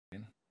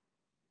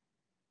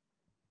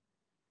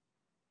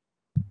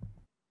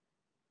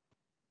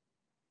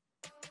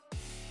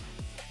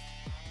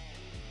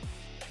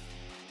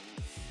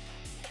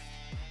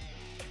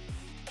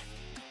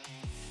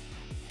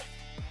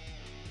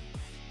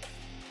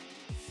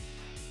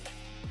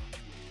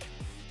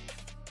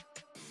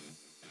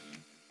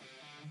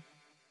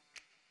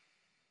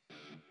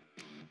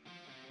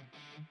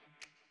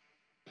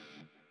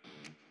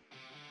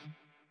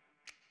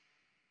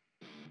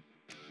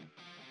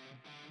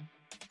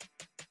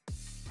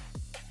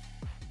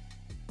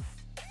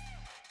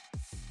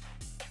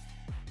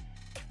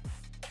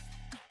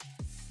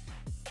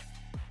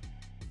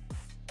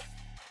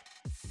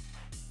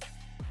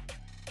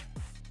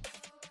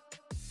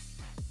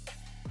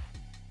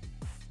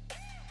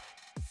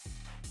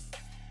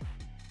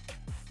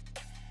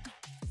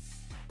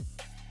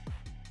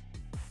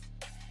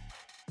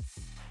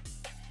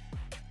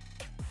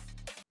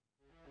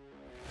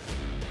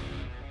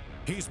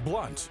He's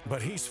blunt, but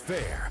he's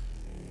fair.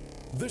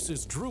 This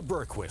is Drew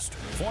Berquist,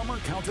 former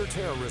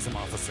counterterrorism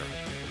officer,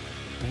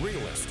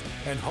 realist,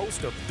 and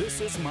host of This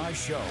Is My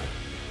Show,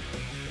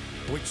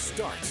 which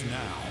starts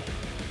now.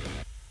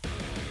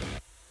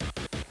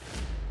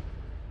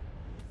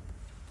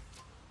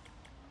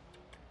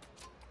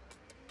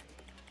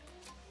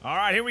 All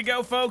right, here we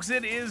go, folks.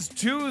 It is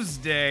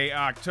Tuesday,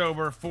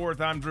 October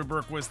 4th. I'm Drew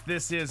Berquist.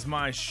 This is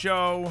my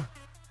show.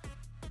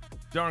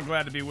 Darn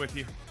glad to be with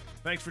you.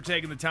 Thanks for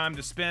taking the time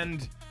to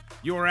spend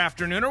your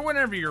afternoon or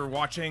whenever you're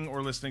watching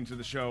or listening to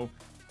the show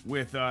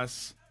with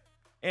us.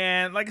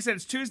 And like I said,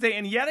 it's Tuesday,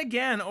 and yet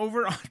again,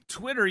 over on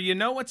Twitter, you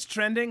know what's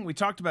trending? We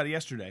talked about it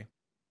yesterday.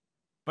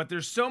 But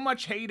there's so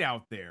much hate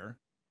out there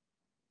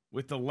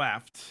with the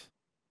left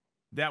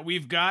that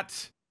we've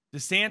got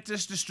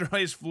DeSantis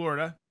destroys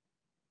Florida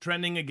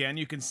trending again.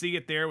 You can see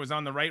it there. It was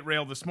on the right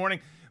rail this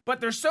morning.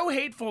 But they're so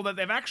hateful that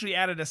they've actually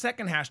added a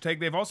second hashtag.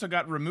 They've also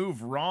got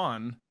remove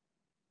Ron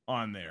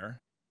on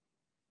there.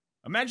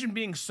 Imagine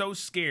being so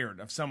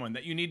scared of someone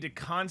that you need to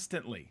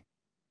constantly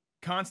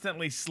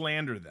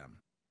slander them.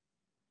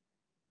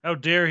 How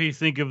dare he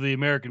think of the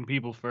American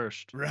people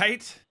first?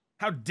 Right?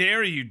 How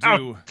dare you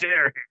do he?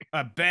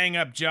 a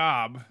bang-up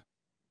job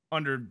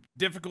under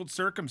difficult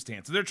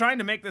circumstances? They're trying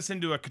to make this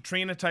into a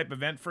Katrina-type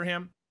event for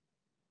him.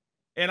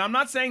 And I'm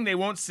not saying they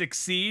won't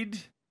succeed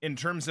in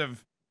terms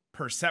of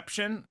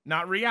perception,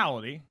 not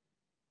reality.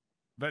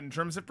 But in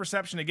terms of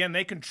perception, again,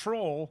 they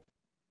control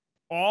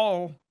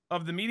all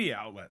of the media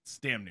outlets,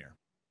 damn near.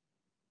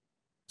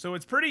 So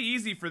it's pretty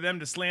easy for them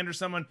to slander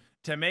someone,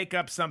 to make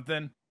up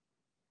something.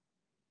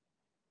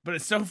 But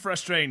it's so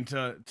frustrating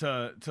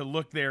to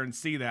look there and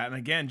see that. And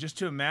again, just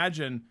to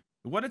imagine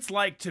what it's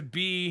like to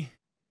be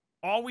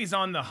always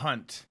on the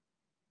hunt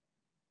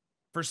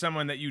for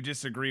someone that you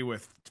disagree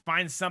with.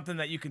 Find something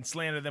that you can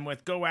slander them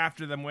with, go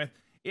after them with.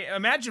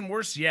 Imagine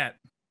worse yet,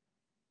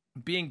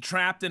 being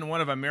trapped in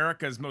one of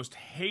America's most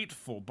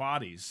hateful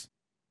bodies,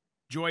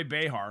 Joy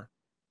Behar,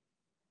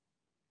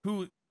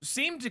 who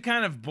seemed to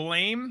kind of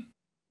blame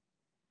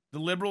the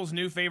liberals'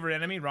 new favorite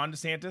enemy, Ron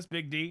DeSantis,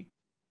 Big D.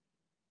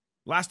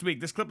 Last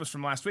week, this clip was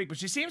from last week, but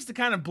she seems to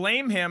kind of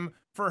blame him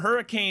for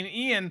Hurricane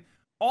Ian,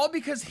 all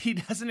because he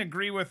doesn't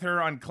agree with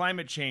her on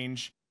climate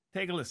change.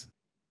 Take a listen.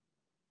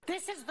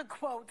 This is the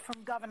quote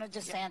from Governor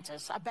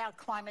DeSantis about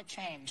climate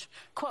change.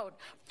 Quote,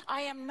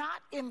 "I am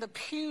not in the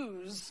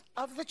pews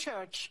of the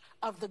church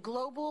of the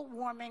global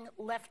warming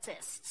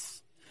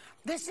leftists."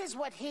 This is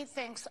what he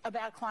thinks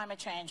about climate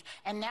change.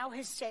 And now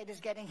his state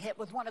is getting hit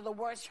with one of the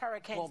worst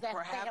hurricanes that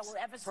they will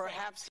ever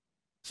see.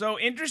 So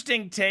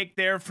interesting take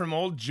there from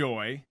old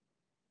Joy.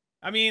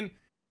 I mean,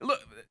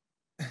 look,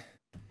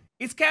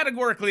 it's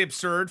categorically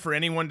absurd for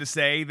anyone to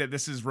say that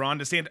this is Ron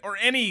DeSantis or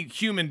any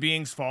human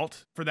being's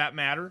fault for that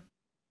matter.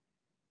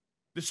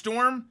 The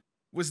storm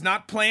was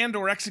not planned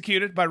or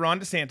executed by Ron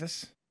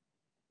DeSantis.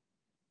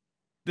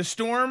 The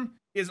storm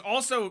is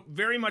also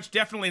very much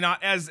definitely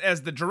not, as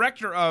the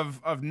director of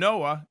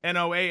NOAA,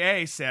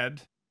 NOAA,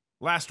 said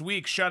last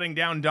week, shutting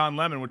down Don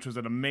Lemon, which was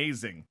an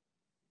amazing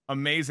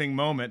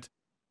moment.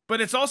 But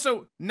it's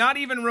also not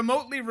even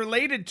remotely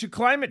related to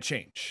climate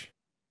change.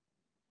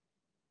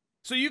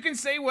 So you can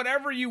say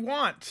whatever you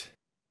want.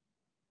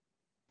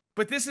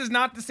 But this is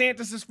not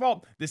DeSantis'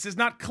 fault. This is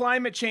not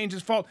climate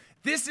change's fault.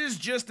 This is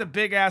just a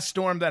big-ass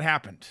storm that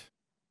happened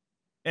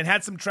and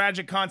had some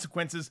tragic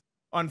consequences,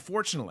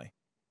 unfortunately.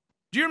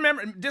 Do you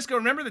remember, Disco,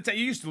 remember the time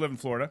you used to live in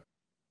Florida?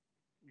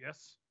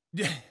 Yes.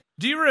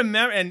 Do you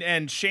remember,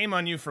 and shame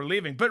on you for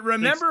leaving, but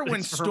remember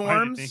when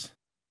storms,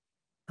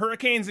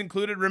 hurricanes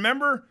included,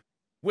 remember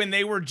when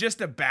they were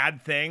just a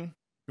bad thing,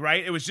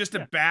 right? It was just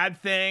a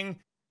bad thing.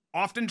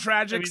 Often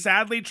tragic,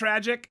 sadly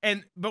tragic,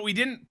 but we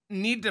didn't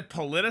need to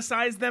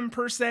politicize them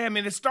per se. I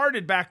mean, it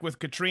started back with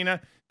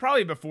Katrina,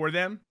 probably before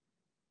them.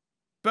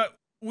 But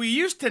we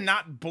used to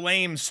not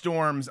blame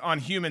storms on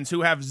humans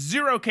who have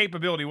zero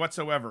capability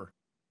whatsoever.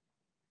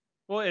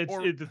 Well,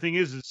 the thing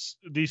is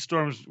these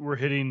storms were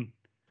hitting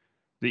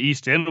the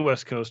east and the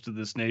west coast of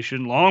this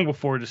nation long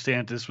before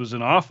DeSantis was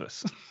in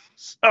office.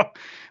 So,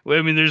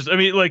 I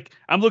mean,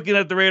 I'm looking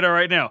at the radar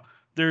right now.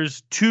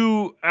 There's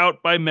 2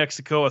 out by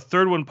Mexico, a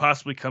third one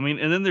possibly coming,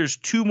 and then there's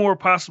 2 more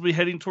possibly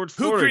heading towards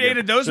Florida. Who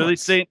created those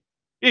ones?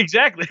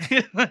 Exactly.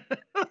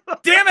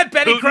 Damn it,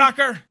 Betty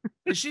Crocker!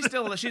 Is she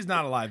still? She's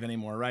not alive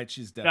anymore, right?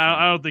 She's dead.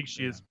 I don't think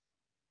she is.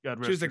 God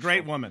rest she was a her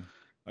great soul. woman.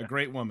 A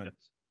great woman.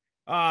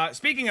 Yes.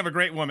 Speaking of a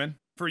great woman,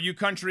 for you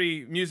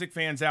country music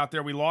fans out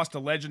there, we lost a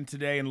legend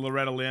today in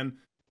Loretta Lynn.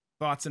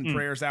 Thoughts and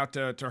prayers out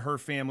to her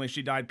family.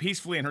 She died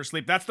peacefully in her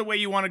sleep. That's the way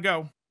you want to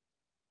go.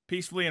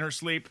 Peacefully in her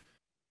sleep.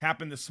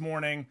 Happened this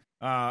morning.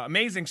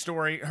 Amazing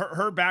story.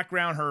 Her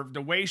background,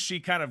 the way she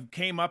kind of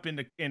came up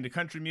into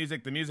country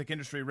music, the music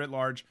industry writ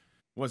large,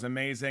 was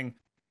amazing.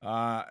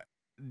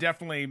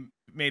 Definitely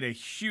made a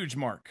huge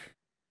mark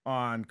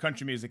on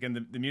country music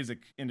and the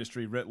music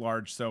industry writ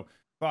large. So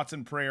thoughts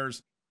and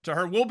prayers to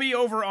her. We'll be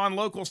over on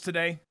Locals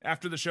today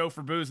after the show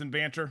for booze and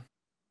banter.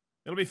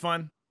 It'll be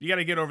fun. You got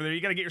to get over there.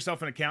 You got to get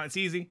yourself an account. It's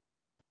easy.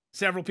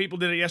 Several people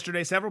did it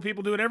yesterday. Several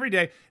people do it every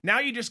day. Now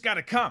you just got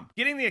to come.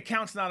 Getting the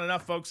account's not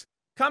enough, folks.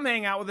 Come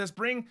hang out with us.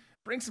 Bring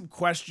some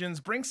questions.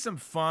 Bring some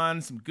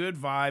fun, some good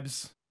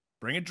vibes.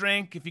 Bring a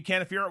drink if you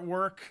can, if you're at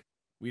work.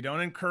 We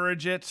don't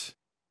encourage it,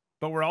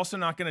 but we're also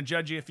not going to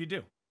judge you if you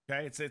do.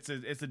 Okay? It's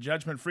a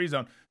judgment-free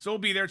zone. So we'll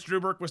be there. It's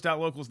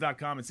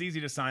drewberquist.locals.com. It's easy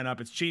to sign up.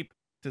 It's cheap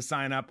to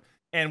sign up.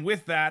 And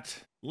with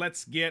that,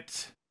 let's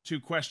get to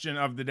question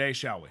of the day,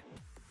 shall we?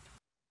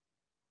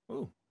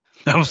 Ooh.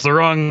 That was the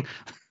wrong...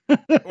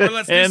 Or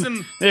let's do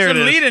some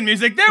lead-in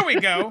music. There we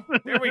go.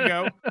 There we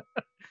go.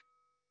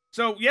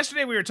 So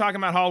yesterday we were talking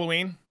about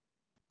Halloween.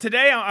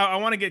 Today I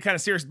want to get kind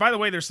of serious. By the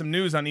way, there's some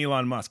news on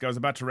Elon Musk. I was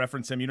about to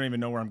reference him. You don't even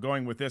know where I'm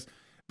going with this.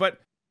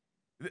 But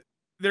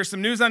there's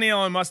some news on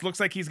Elon Musk. Looks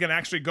like he's going to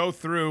actually go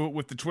through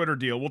with the Twitter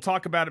deal. We'll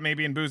talk about it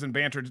maybe in Booze and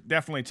Banter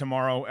definitely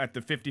tomorrow at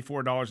the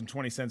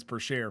 $54.20 per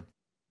share.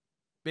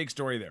 Big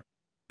story there.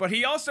 But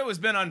he also has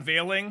been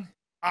unveiling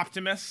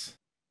Optimus,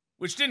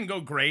 which didn't go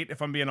great, if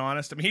I'm being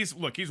honest. I mean,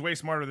 he's way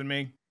smarter than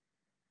me.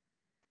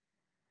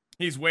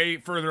 He's way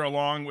further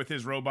along with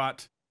his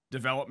robot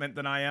development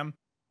than I am.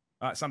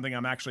 Something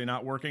I'm actually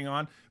not working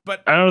on.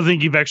 But I don't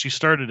think you've actually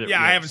started it.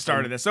 Yeah, I haven't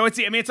started this. So it's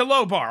a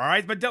low bar, all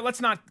right? But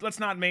let's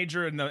not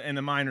major in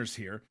the minors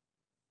here.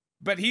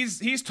 But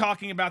he's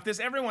talking about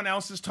this. Everyone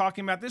else is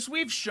talking about this.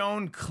 We've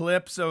shown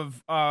clips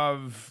of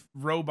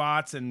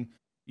robots and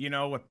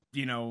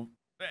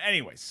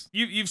anyways,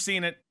 you've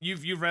seen it.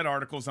 You've read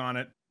articles on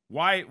it.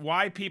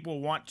 Why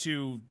people want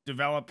to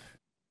develop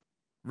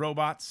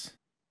robots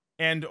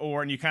and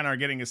you kind of are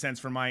getting a sense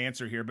from my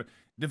answer here, but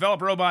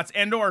develop robots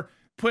and or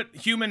put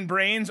human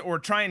brains or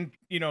try and,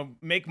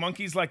 make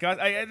monkeys like us.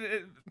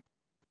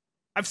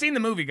 I've seen the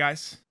movie,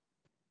 guys.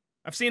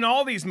 I've seen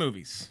all these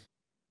movies.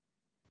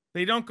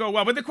 They don't go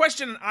well. But the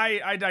question,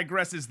 I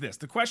digress, is this.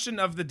 The question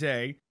of the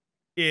day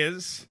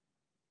is,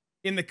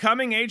 in the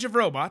coming age of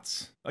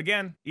robots,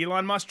 again,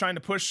 Elon Musk trying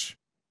to push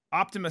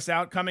Optimus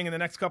out coming in the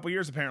next couple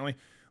years, apparently.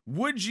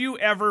 Would you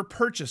ever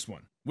purchase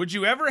one? Would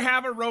you ever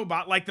have a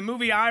robot like the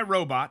movie I,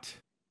 Robot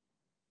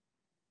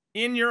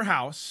in your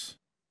house,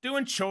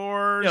 doing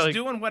chores,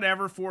 doing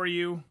whatever for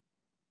you?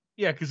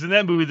 Yeah, because in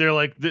that movie,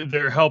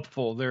 they're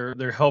helpful.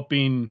 They're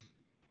helping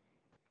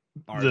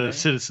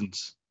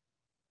citizens.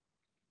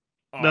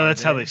 No,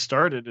 that's how they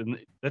started, and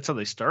that's how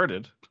they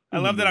started. I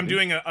love that I'm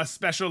doing a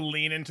special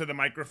lean into the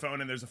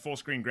microphone, and there's a full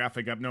screen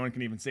graphic up. No one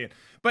can even see it.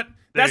 But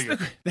that's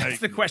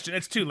the question.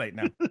 It's too late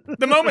now.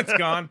 The moment's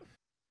gone.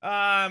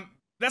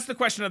 That's the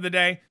question of the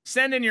day.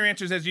 Send in your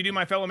answers as you do,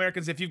 my fellow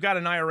Americans. If you've got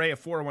an IRA, a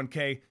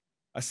 401k,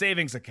 a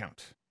savings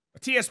account, a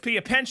TSP,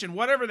 a pension,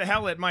 whatever the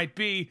hell it might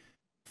be,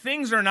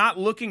 things are not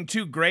looking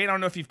too great. I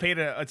don't know if you've paid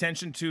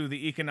attention to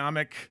the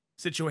economic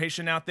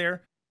situation out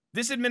there.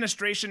 This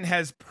administration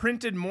has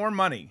printed more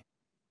money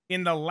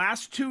in the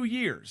last 2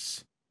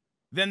 years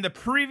than the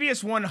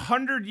previous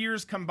 100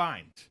 years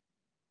combined.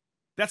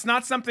 That's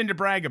not something to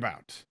brag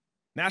about.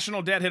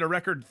 National debt hit a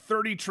record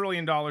 $30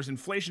 trillion.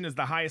 Inflation is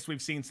the highest we've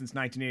seen since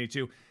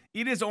 1982.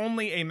 It is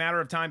only a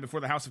matter of time before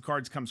the house of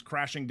cards comes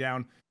crashing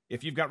down.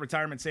 If you've got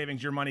retirement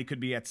savings, your money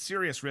could be at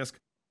serious risk.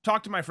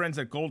 Talk to my friends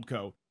at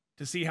Goldco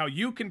to see how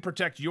you can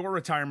protect your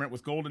retirement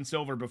with gold and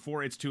silver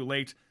before it's too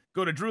late.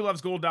 Go to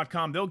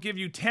drewlovesgold.com. They'll give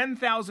you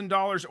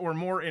 $10,000 or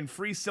more in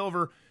free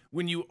silver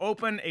when you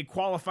open a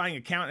qualifying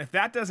account. If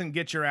that doesn't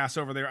get your ass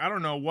over there, I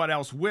don't know what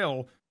else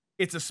will.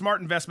 It's a smart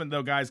investment,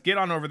 though, guys. Get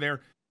on over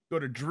there. Go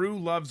to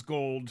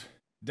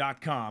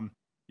drewlovesgold.com.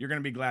 You're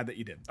going to be glad that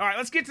you did. All right,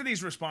 let's get to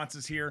these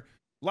responses here.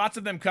 Lots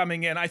of them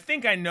coming in. I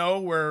think I know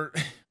where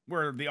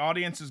the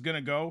audience is going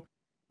to go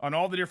on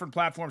all the different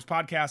platforms,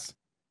 podcast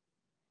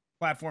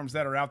platforms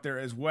that are out there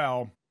as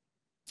well.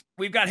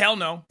 We've got Hell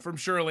No from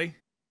Shirley.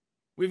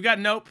 We've got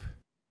Nope.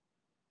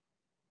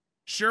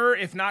 Sure,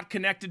 if not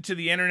connected to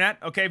the internet.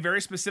 Okay, very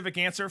specific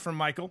answer from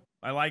Michael.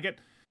 I like it.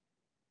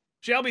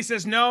 Shelby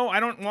says, no, I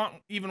don't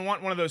even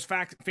want one of those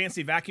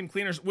fancy vacuum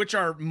cleaners, which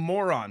are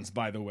morons,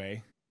 by the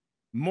way.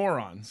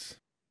 Morons.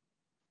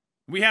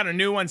 We had a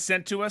new one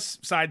sent to us.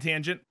 Side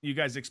tangent. You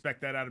guys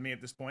expect that out of me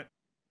at this point.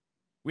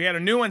 We had a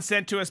new one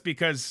sent to us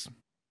because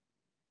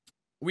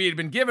we had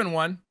been given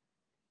one,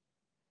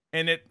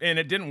 and it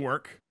didn't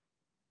work.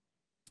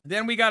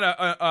 Then we got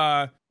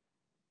a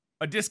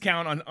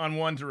discount on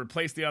one to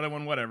replace the other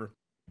one, whatever.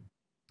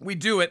 We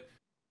do it.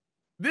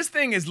 This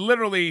thing is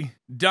literally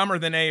dumber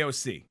than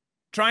AOC.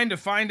 Trying to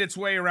find its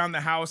way around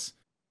the house.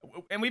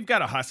 And we've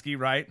got a husky,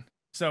 right?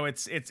 So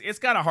it's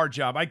got a hard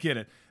job. I get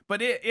it.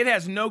 But it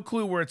has no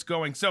clue where it's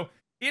going. So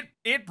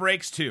it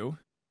breaks too.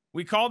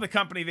 We call the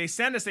company. They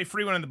send us a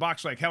free one in the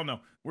box. Like, hell no,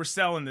 we're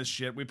selling this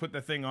shit. We put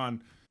the thing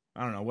on,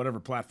 I don't know,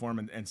 whatever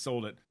platform and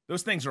sold it.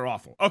 Those things are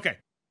awful. Okay.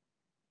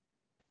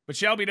 But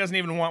Shelby doesn't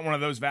even want one of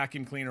those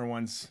vacuum cleaner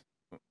ones.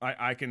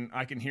 I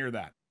can hear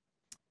that.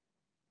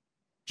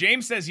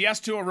 James says yes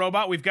to a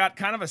robot. We've got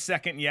kind of a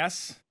second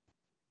yes.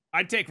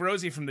 I'd take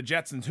Rosie from the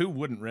Jetsons. Who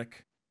wouldn't,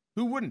 Rick?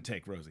 Who wouldn't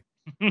take Rosie?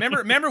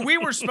 Remember, we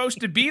were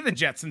supposed to be the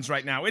Jetsons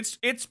right now. It's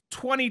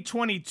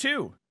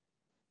 2022.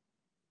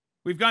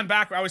 We've gone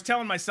back. I was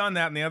telling my son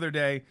that the other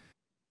day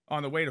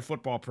on the way to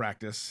football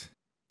practice,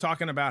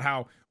 talking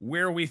about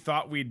where we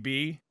thought we'd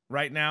be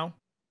right now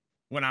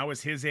when I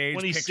was his age.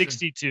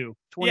 2062.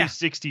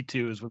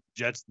 2062 is what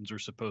the Jetsons were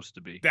supposed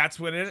to be. That's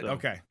what it is? So.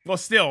 Okay. Well,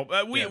 still,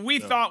 we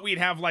thought we'd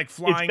have like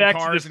flying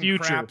cars and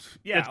crap.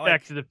 Yeah, it's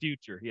Back to the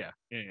Future. Yeah.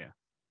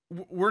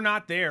 We're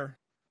not there.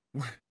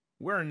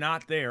 We're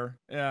not there.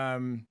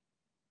 And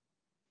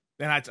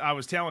I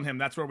was telling him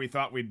that's where we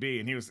thought we'd be,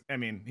 and he was. I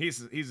mean,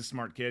 he's a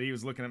smart kid. He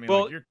was looking at me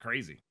like, "You're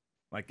crazy."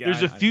 Like,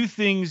 there's a few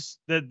things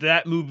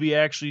that movie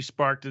actually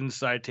sparked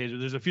inside Taser.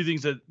 There's a few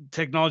things that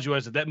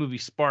technology-wise that movie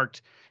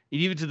sparked, and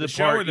even to the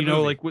part,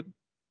 like with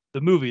the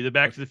movie, the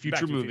Back to the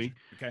Future movie.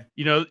 Okay.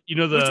 You know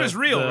which was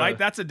real, right?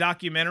 That's a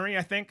documentary,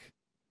 I think.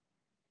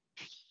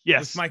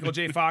 Yes. With Michael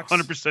J. Fox.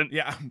 100%.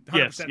 Yeah. 100%.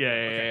 Yes.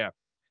 Yeah.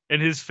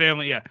 And his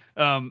family. Yeah.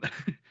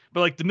 But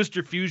like the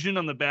Mr. Fusion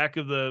on the back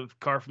of the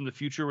car from the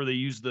future, where they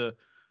use the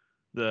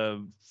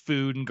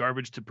food and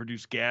garbage to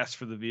produce gas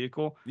for the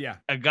vehicle. Yeah.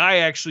 A guy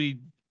actually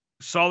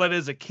saw that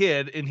as a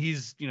kid, and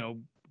he's a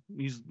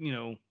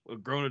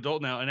grown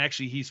adult now, and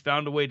actually he's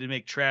found a way to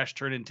make trash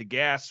turn into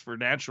gas for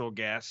natural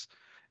gas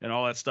and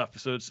all that stuff.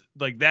 So it's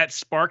like that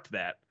sparked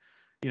that,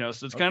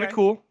 so it's kind of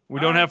cool. We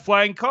don't have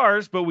flying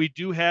cars, but we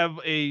do have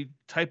a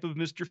type of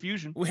Mr.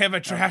 Fusion. We have a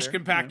trash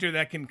compactor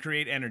that can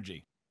create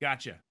energy.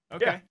 Gotcha.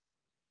 Okay. Yeah.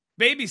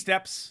 Baby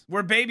steps.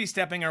 We're baby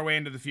stepping our way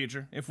into the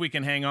future, if we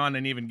can hang on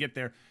and even get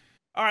there.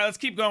 All right, let's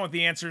keep going with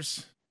the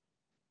answers.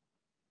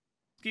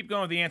 What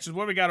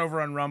do we got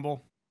over on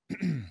Rumble?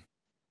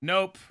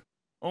 Nope.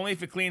 Only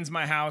if it cleans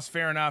my house.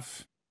 Fair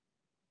enough.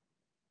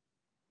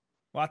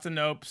 Lots of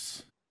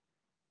nopes.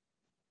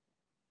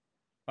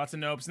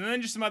 And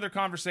then just some other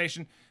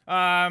conversation.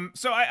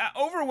 So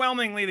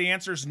overwhelmingly, the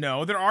answer is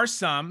no. There are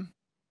some.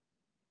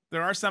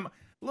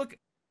 Look,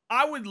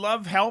 I would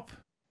love help.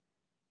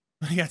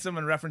 I got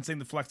someone referencing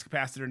the flux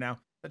capacitor now.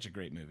 Such a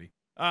great movie.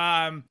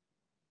 I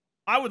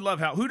would love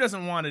help. Who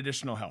doesn't want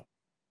additional help?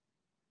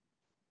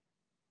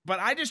 But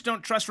I just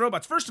don't trust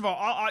robots. First of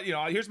all,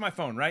 here's my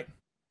phone, right?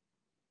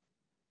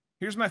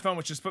 Here's my phone,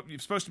 which is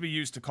supposed to be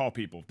used to call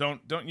people.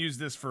 Don't use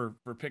this for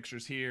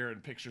pictures here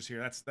and pictures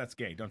here. That's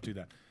gay. Don't do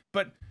that.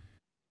 But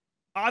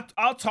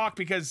I'll talk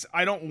because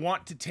I don't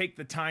want to take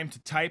the time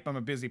to type. I'm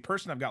a busy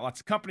person. I've got lots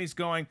of companies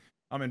going.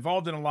 I'm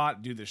involved in a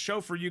lot. Do this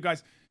show for you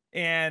guys,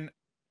 and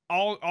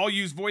I'll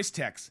use voice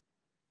text.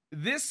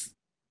 This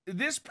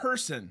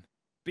person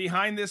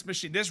behind this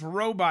machine, this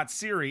robot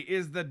Siri,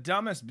 is the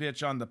dumbest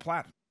bitch on the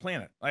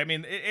planet. I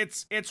mean,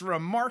 it's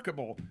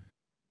remarkable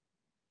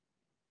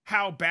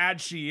how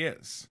bad she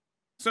is.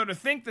 So to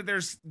think that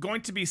there's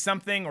going to be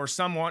something or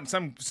someone,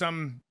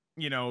 some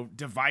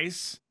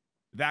device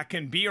that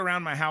can be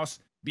around my house,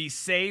 be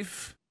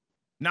safe,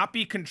 not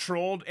be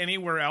controlled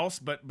anywhere else,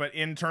 but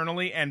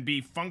internally, and be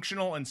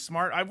functional and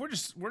smart, we're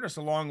just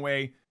a long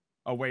way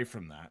away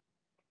from that.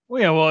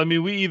 Well, yeah. Well, I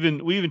mean, we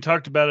even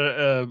talked about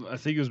it. I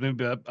think it was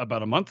maybe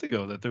about a month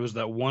ago that there was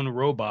that one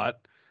robot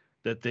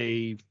that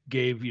they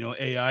gave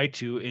AI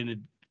to, and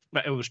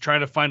it was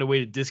trying to find a way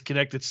to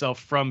disconnect itself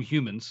from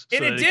humans,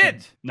 and it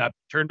did not be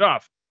turned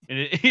off. And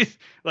it's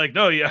like,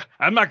 no, yeah,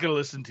 I'm not going to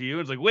listen to you.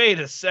 It's like, wait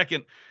a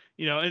second,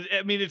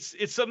 I mean,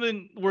 it's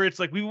something where it's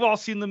like we've all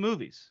seen the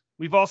movies,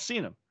 we've all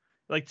seen them.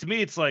 Like, to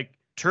me, it's like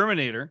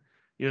Terminator.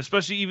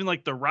 Especially even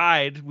like the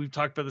ride, we've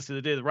talked about this the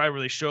other day, the ride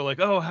where they show like,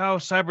 oh, how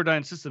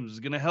Cyberdyne Systems is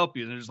going to help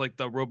you. And there's like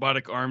the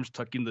robotic arms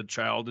tucking the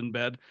child in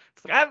bed.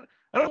 It's like,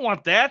 I don't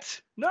want that.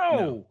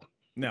 No.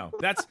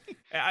 That's,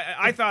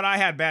 I thought I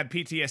had bad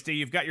PTSD.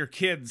 You've got your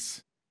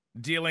kids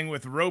dealing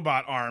with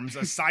robot arms, a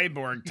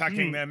cyborg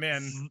tucking them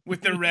in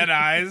with the red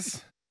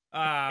eyes.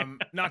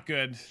 Not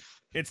good.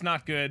 It's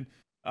not good.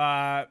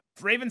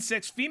 Raven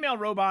 6, female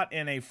robot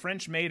in a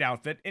French maid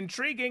outfit.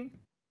 Intriguing.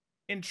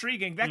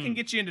 That can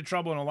get you into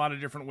trouble in a lot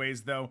of different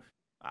ways, though.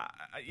 I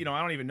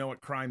don't even know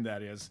what crime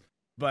that is,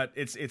 but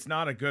it's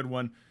not a good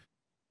one.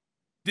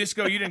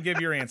 Disco, you didn't give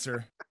your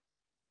answer.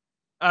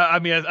 I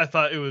mean, I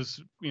thought it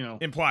was,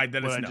 implied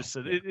that it's no. I just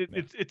said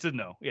it's a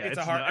no. Yeah, it's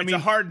a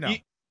hard no.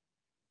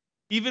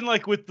 Even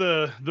like with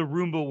the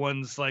Roomba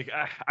ones, like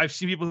I've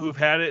seen people who've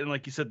had it, and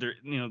like you said,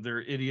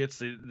 they're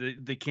idiots.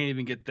 They can't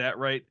even get that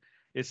right.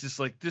 It's just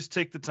like, just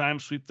take the time,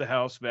 sweep the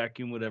house,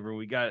 vacuum, whatever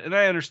we got. And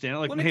I understand.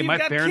 Like, hey, my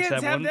parents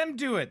have one. Have them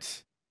do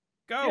it.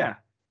 Go. Yeah.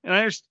 And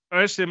I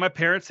understand my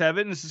parents have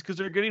it, and this is because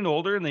they're getting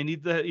older and they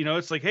need the,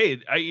 it's like, hey,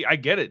 I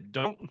get it.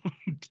 Don't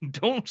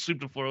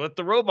sweep the floor. Let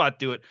the robot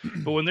do it.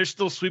 But when they're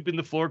still sweeping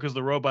the floor because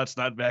the robot's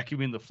not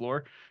vacuuming the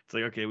floor, it's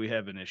like, okay, we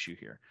have an issue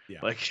here. Yeah.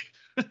 Like,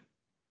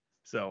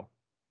 so.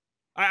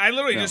 I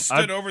literally just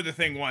stood over the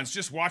thing once,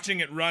 just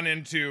watching it run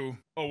into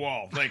a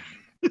wall. Like,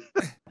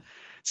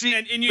 see,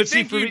 and you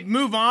think you'd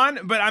move on,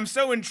 but I'm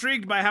so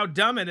intrigued by how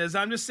dumb it is.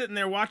 I'm just sitting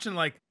there watching,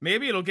 like,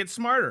 maybe it'll get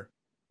smarter.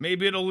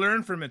 Maybe it'll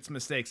learn from its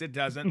mistakes. It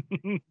doesn't.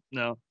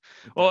 No.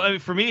 Well, I mean,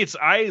 for me,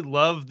 I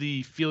love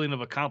the feeling of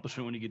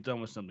accomplishment when you get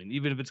done with something,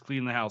 even if it's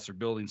cleaning the house or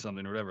building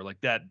something or whatever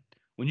like that.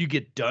 When you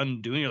get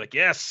done doing it, you're like,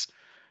 yes.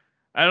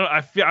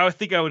 I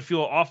think I would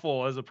feel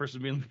awful as a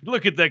person being,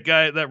 look at that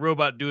guy, that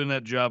robot doing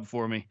that job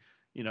for me.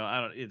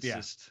 It's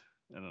just,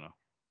 I don't know.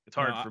 It's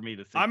hard for me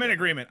to think. I'm in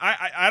agreement.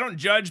 I don't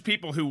judge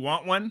people who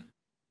want one.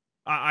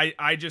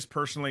 I just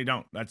personally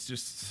don't.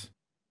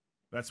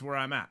 That's where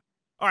I'm at.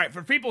 All right,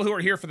 for people who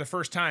are here for the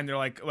first time, they're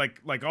like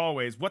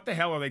always, what the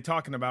hell are they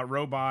talking about?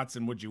 Robots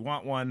and would you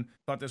want one?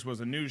 Thought this was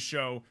a news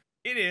show.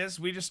 It is.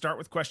 We just start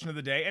with question of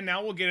the day, and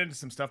now we'll get into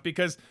some stuff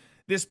because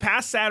this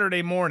past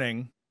Saturday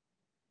morning,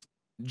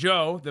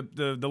 Joe,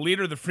 the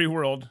leader of the free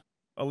world,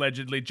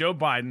 allegedly, Joe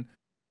Biden,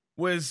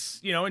 was,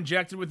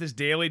 injected with his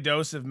daily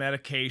dose of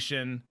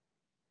medication,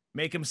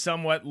 make him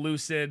somewhat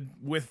lucid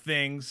with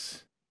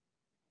things,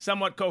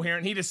 somewhat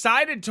coherent. He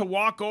decided to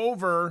walk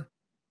over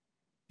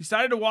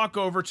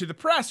to the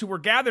press who were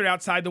gathered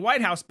outside the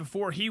White House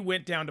before he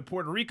went down to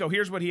Puerto Rico.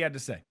 Here's what he had to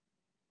say.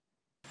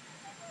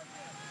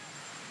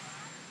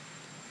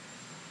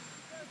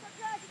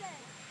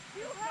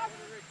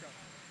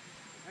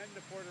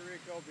 Puerto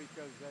Rico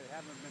because they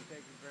haven't been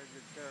taken very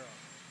good care of.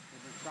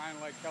 They've been trying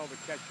like hell to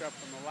catch up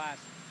from the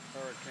last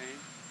hurricane.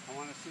 I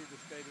want to see the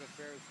state of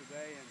affairs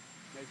today and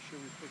make sure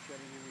we fix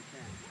everything we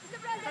can.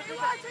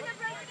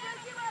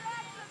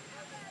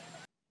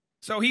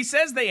 So he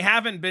says they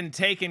haven't been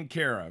taken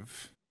care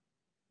of.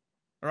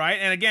 All right.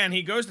 And again,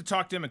 he goes to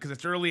talk to him because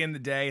it's early in the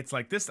day. It's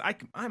like this.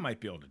 I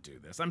might be able to do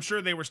this. I'm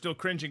sure they were still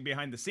cringing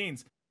behind the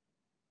scenes.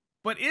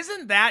 But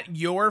isn't that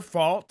your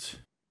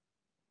fault?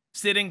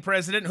 Sitting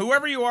president,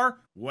 whoever you are,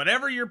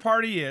 whatever your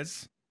party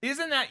is,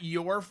 isn't that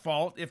your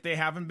fault if they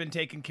haven't been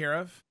taken care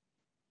of?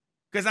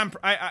 Because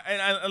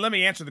let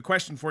me answer the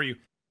question for you.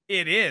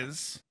 It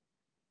is.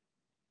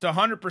 It's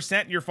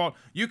 100% your fault.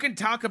 You can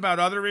talk about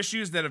other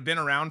issues that have been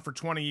around for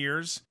 20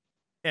 years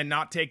and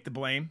not take the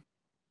blame.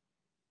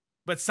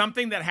 But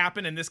something that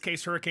happened, in this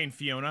case, Hurricane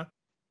Fiona,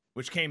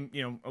 which came,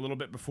 a little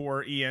bit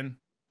before Ian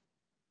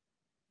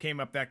came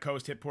up that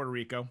coast, hit Puerto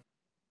Rico.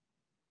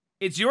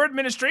 It's your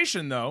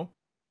administration, though,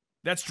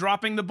 that's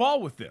dropping the ball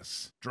with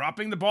this.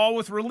 Dropping the ball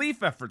with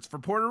relief efforts for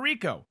Puerto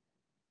Rico.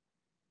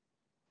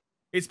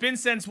 It's been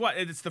since what?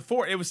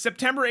 It was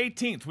September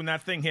 18th when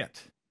that thing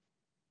hit.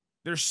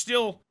 There's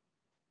still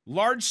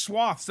large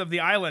swaths of the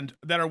island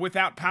that are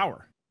without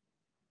power.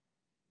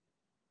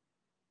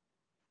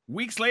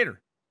 Weeks later.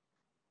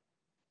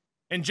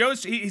 And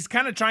he's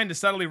kind of trying to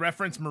subtly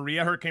reference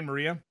Hurricane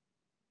Maria,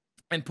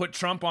 and put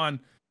Trump on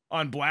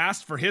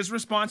blast for his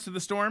response to the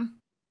storm,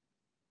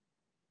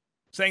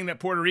 saying that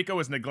Puerto Rico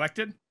was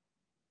neglected.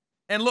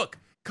 And look,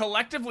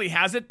 collectively,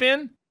 has it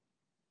been?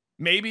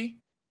 Maybe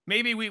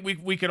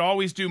we could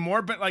always do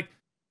more, but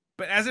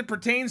as it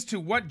pertains to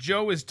what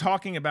Joe is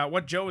talking about,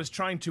 what Joe is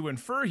trying to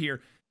infer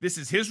here, this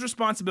is his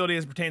responsibility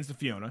as it pertains to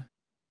Fiona.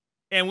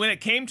 And when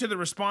it came to the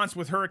response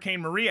with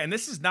Hurricane Maria, and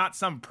this is not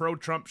some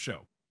pro-Trump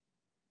show.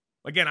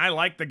 Again, I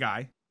like the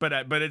guy, but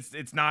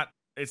it's not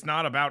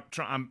about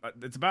Trump.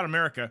 It's about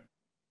America,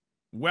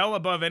 well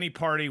above any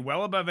party,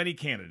 well above any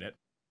candidate.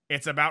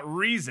 It's about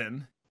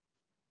reason.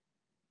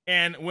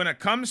 And when it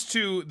comes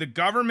to the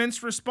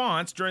government's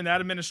response during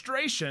that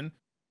administration,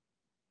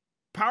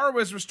 power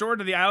was restored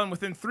to the island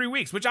within 3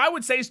 weeks, which I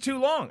would say is too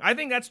long. I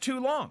think that's too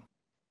long.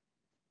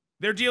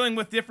 They're dealing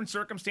with different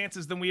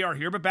circumstances than we are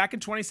here, but back in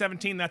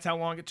 2017, that's how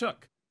long it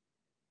took.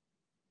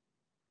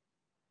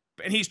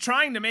 And he's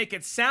trying to make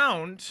it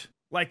sound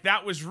like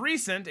that was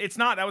recent. It's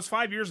not. That was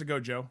 5 years ago,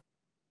 Joe.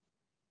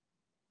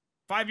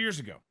 5 years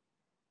ago.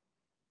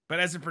 But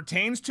as it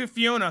pertains to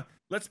Fiona,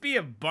 let's be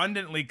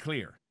abundantly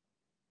clear.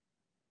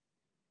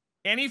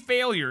 Any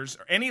failures,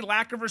 or any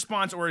lack of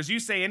response, or as you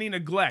say, any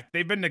neglect,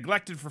 they've been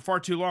neglected for far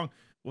too long.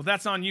 Well,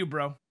 that's on you,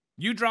 bro.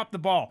 You dropped the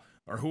ball.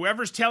 Or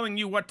whoever's telling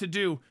you what to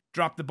do,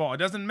 drop the ball. It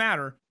doesn't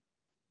matter.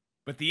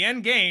 But the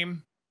end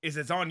game is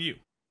it's on you.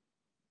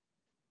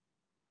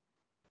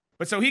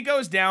 But so he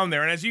goes down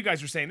there, and as you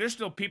guys are saying, there's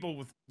still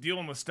people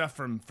dealing with stuff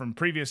from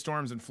previous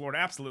storms in Florida.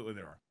 Absolutely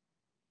there are.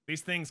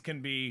 These things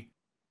can be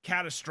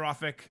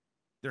catastrophic.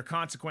 Their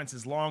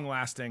consequences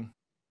long-lasting.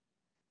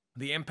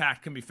 The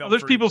impact can be felt.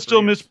 There's people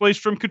still misplaced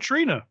from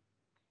Katrina.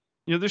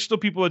 There's still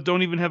people that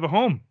don't even have a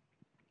home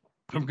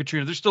from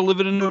Katrina. They're still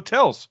living in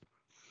hotels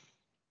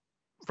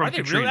from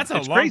Katrina. Really? That's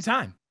a long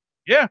time.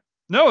 Yeah.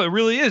 No, it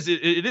really is.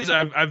 It is.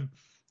 I've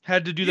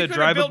had to do that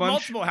drive a bunch.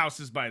 Multiple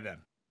houses by then.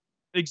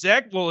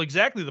 Exactly.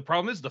 The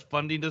problem is the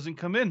funding doesn't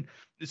come in.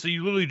 So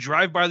you literally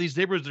drive by these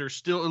neighborhoods that are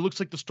still, it looks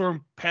like the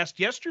storm passed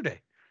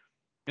yesterday.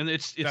 And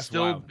it's That's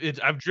still,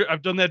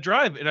 I've done that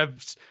drive, and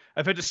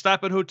I've had to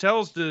stop at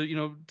hotels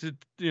to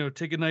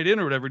take a night in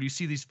or whatever. And you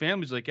see these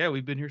families like, yeah,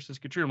 we've been here since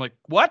Katrina. I'm like,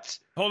 what?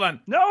 Hold on.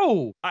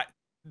 No.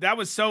 That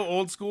was so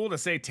old school to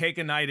say, take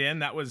a night in.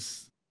 That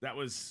was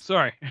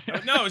sorry.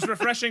 No, it was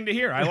refreshing to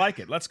hear. I like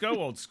it. Let's go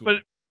old school.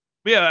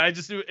 But yeah, I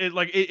just,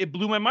 it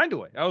blew my mind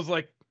away. I was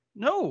like,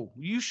 no,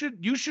 you should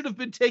have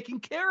been taken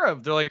care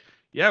of. They're like,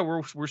 yeah,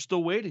 we're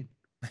still waiting.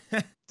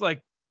 It's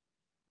like,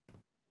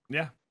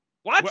 yeah,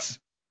 what? Well,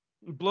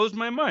 it blows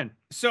my mind.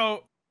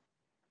 So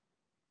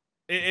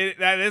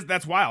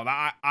that's wild.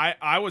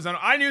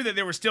 I knew that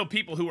there were still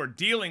people who were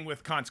dealing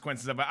with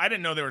consequences of it. I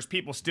didn't know there was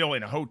people still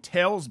in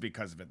hotels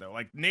because of it though.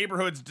 Like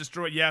neighborhoods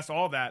destroyed, yes,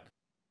 all that.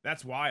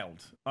 That's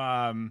wild.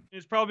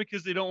 It's probably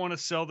because they don't want to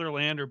sell their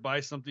land or buy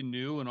something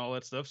new and all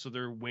that stuff, so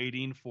they're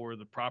waiting for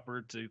the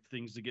proper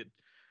things to get,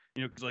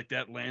 because like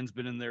that land's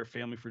been in their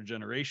family for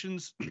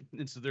generations,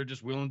 and so they're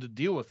just willing to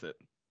deal with it.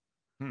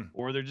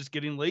 Or they're just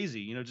getting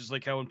lazy, just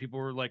like how when people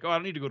were like, "Oh, I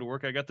don't need to go to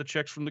work. I got the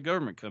checks from the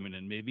government coming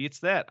in." Maybe it's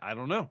that. I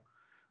don't know,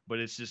 but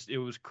it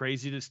was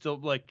crazy to still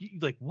like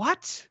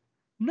what?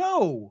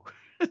 No,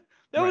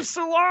 that was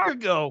so long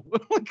ago.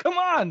 Come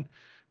on,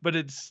 but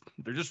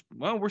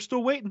we're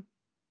still waiting.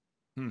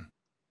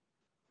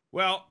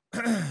 Well,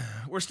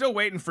 we're still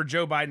waiting for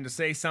Joe Biden to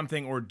say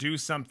something or do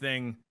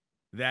something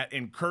that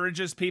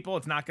encourages people.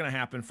 It's not going to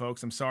happen,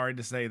 folks. I'm sorry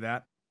to say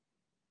that.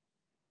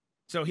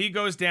 So he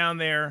goes down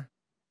there,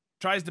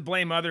 tries to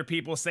blame other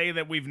people, say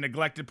that we've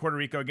neglected Puerto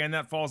Rico. Again,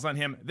 that falls on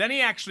him. Then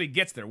he actually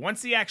gets there.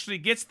 Once he actually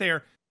gets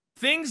there,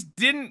 things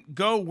didn't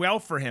go well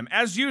for him,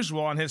 as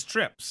usual on his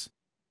trips.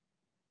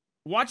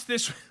 Watch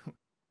this.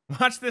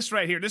 Watch this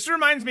right here. This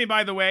reminds me,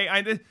 by the way,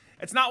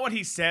 it's not what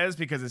he says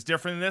because it's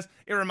different than this.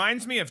 It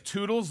reminds me of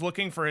Toodles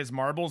looking for his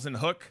marbles in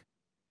Hook,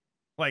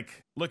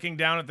 like looking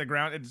down at the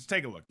ground. Just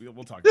take a look.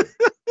 We'll talk about it.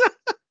 I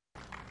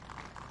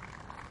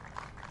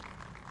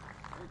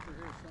think you're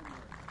here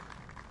somewhere.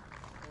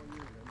 Oh,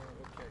 you, I know.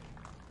 Okay.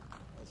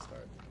 I'll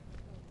start.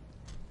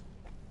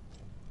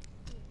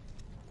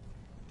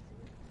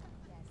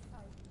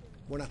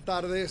 Buenas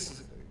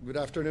tardes. Good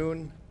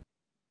afternoon.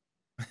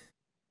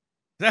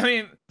 I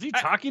mean, is he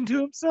talking to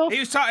himself? He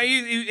was talking.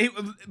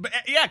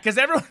 Yeah, because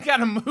everyone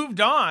kind of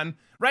moved on,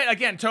 right?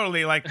 Again,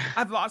 totally. Like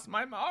I've lost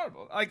my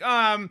marble. Like,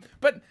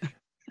 but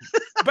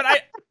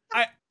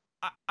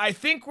I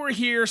think we're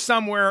here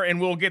somewhere and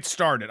we'll get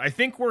started. I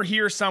think we're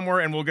here somewhere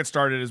and we'll get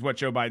started, is what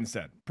Joe Biden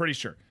said. Pretty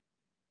sure.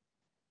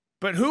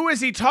 But who is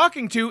he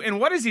talking to,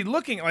 and what is he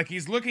looking at? Like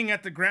he's looking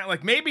at the ground.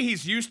 Like maybe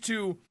he's used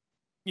to,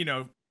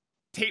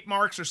 tape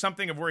marks or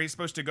something of where he's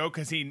supposed to go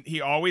because he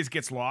always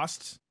gets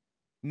lost.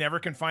 Never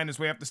can find his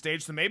way up the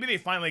stage. So maybe they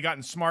finally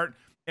gotten smart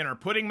and are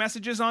putting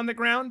messages on the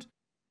ground.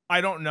 I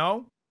don't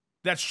know.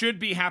 That should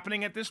be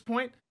happening at this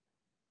point.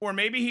 Or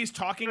maybe he's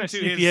talking to his...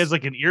 If he has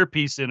like an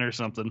earpiece in or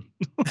something.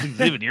 Does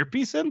he have an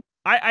earpiece in?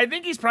 I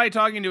think he's probably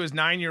talking to his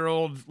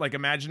 9-year-old like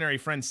imaginary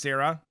friend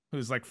Sarah,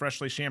 who's like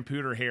freshly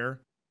shampooed her hair.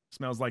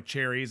 Smells like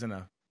cherries and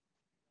a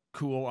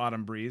cool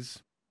autumn breeze.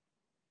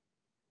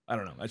 I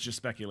don't know. That's just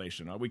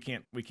speculation. We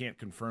can't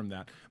confirm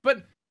that.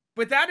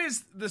 But that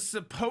is the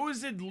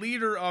supposed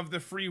leader of the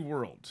free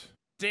world,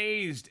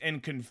 dazed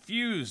and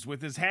confused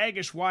with his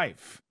haggish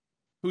wife,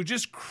 who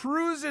just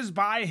cruises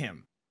by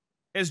him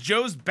as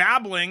Joe's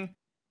babbling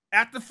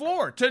at the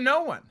floor to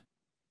no one.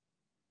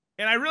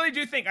 And I really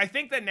do think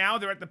that now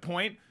they're at the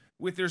point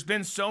with there's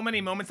been so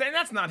many moments, and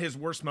that's not his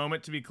worst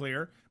moment, to be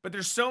clear, but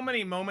there's so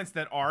many moments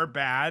that are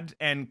bad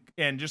and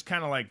just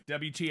kind of like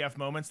WTF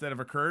moments that have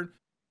occurred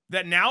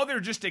that now they're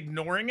just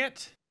ignoring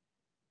it.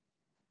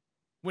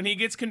 When he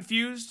gets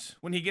confused,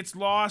 when he gets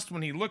lost,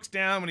 when he looks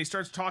down, when he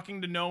starts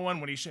talking to no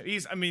one, when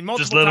multiple times.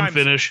 Just let him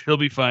finish. He'll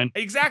be fine.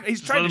 Exactly. He's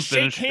trying to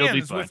shake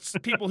hands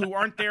with people who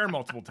aren't there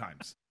multiple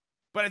times.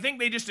 But I think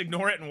they just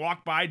ignore it and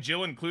walk by,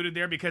 Jill included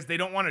there, because they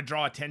don't want to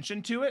draw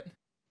attention to it.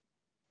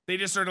 They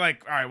just sort of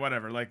like, all right,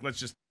 whatever. Like,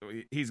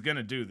 he's going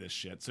to do this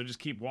shit. So just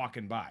keep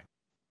walking by.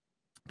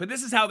 But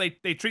this is how they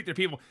treat their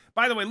people.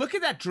 By the way, look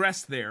at that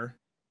dress there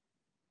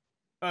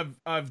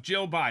of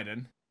Jill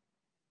Biden.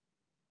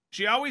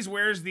 She always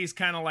wears these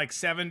kind of like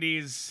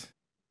 70s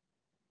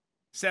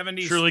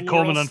Shirley florals.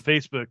 Coleman on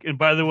Facebook. And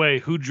by the way,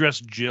 who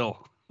dressed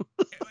Jill?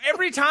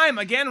 Every time,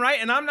 again, right?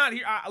 And I'm not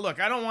here. Look,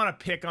 I don't want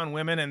to pick on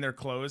women and their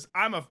clothes.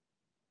 I'm a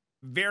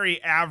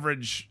very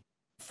average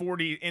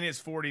in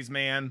his 40s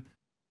man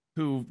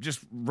who just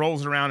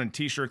rolls around in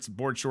t-shirts,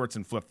 board shorts,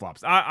 and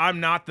flip-flops. I'm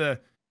not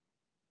the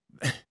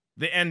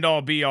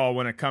end-all, be-all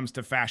when it comes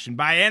to fashion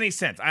by any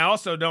sense. I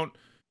also don't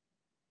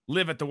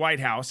live at the White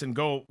House and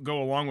go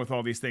along with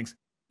all these things.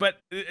 But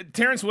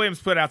Terrence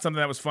Williams put out something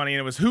that was funny, and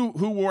it was who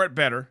wore it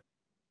better.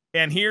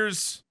 And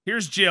here's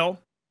Jill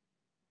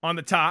on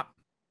the top.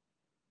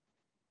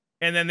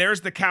 And then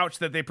there's the couch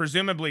that they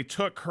presumably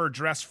took her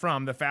dress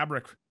from, the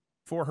fabric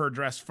for her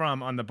dress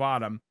from, on the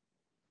bottom.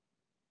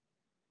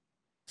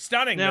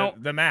 Stunning, now,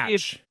 the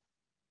match.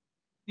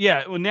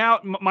 Well, now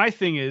my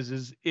thing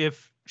is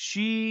if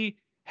she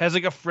has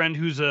like a friend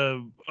who's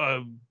a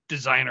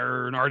designer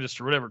or an artist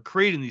or whatever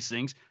creating these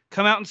things,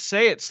 come out and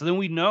say it so then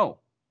we know.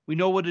 We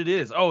know what it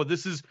is. Oh,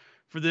 this is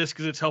for this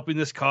because it's helping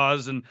this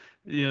cause, and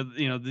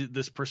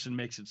this person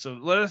makes it. So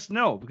let us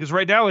know, because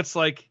right now it's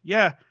like, we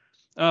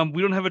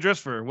don't have a dress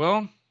for her.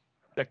 Well,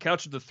 that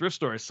couch at the thrift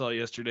store I saw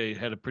yesterday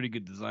had a pretty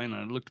good design on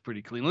it. It looked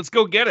pretty clean. Let's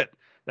go get it.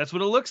 That's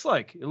what it looks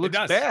like. It looks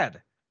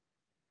bad.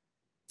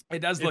 It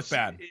does look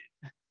bad.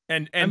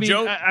 And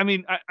Joe,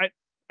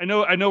 I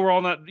know we're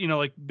all not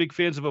like big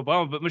fans of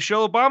Obama, but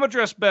Michelle Obama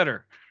dressed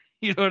better.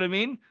 You know what I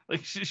mean?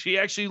 Like she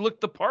actually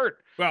looked the part.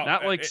 Well,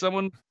 not like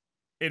someone.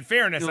 In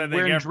fairness, I think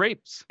wearing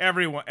drapes.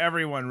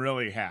 Everyone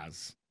really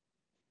has.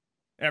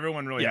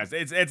 Everyone really has.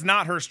 It's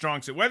not her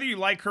strong suit. Whether you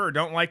like her or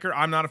don't like her,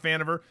 I'm not a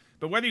fan of her.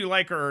 But whether you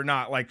like her or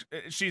not, like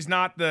she's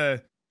not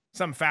the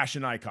some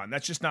fashion icon.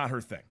 That's just not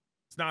her thing.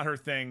 It's not her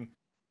thing,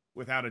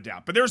 without a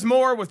doubt. But there's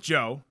more with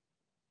Joe.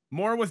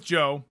 More with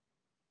Joe.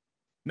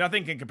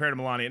 Nothing can compare to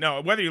Melania.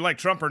 No, whether you like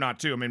Trump or not,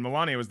 too. I mean,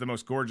 Melania was the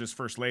most gorgeous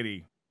first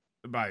lady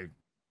by...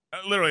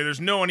 literally,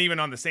 there's no one even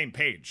on the same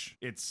page.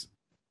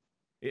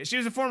 She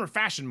was a former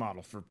fashion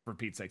model, for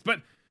Pete's sakes.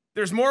 But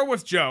there's more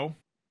with Joe,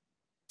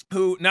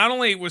 who not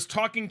only was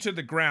talking to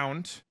the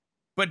ground,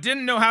 but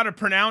didn't know how to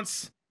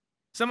pronounce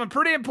someone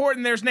pretty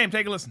important there's name.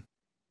 Take a listen.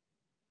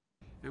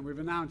 And we've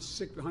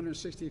announced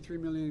 $163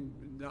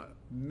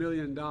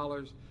 million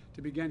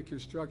to begin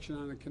construction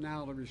on a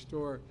canal to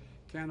restore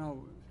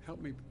Cano. Help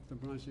me with the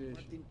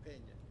pronunciation.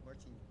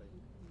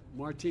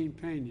 Martin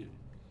Pena.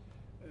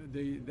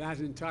 That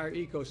entire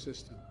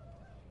ecosystem.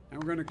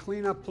 And we're going to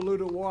clean up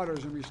polluted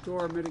waters and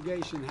restore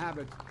mitigation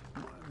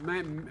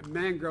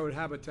mangrove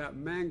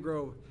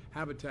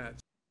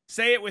habitats.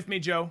 Say it with me,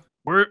 Joe.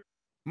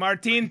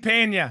 Martin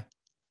Pena.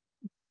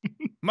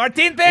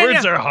 Martin Pena.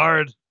 Words are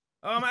hard.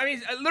 I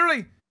mean,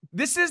 literally,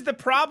 this is the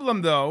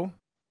problem, though.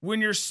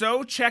 When you're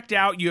so checked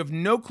out, you have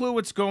no clue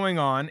what's going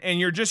on, and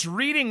you're just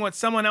reading what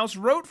someone else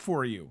wrote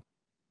for you.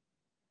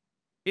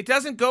 It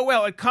doesn't go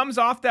well. It comes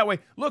off that way.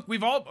 Look,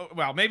 we've all,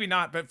 well, maybe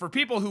not, but for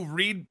people who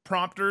read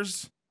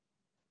prompters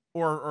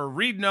or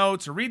read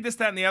notes or read this,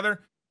 that, and the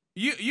other,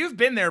 you've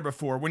been there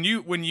before. When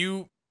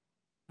you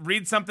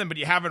read something, but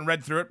you haven't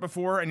read through it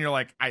before, and you're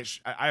like, I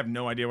have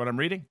no idea what I'm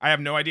reading. I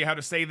have no idea how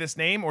to say this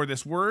name or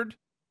this word.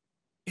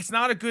 It's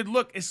not a good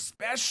look,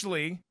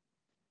 especially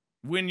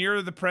when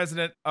you're the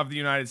president of the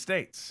United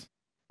States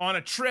on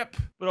a trip.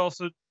 But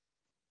also,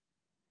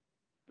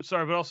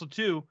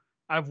 too,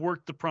 I've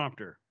worked the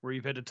prompter where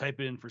you've had to type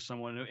it in for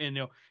someone,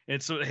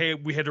 and so, hey,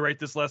 we had to write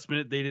this last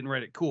minute. They didn't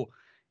write it. Cool.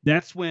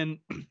 That's when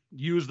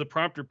you, as the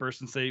prompter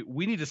person, say,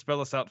 we need to spell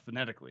this out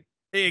phonetically.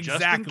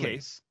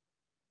 Exactly.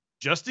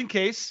 Just in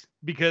case,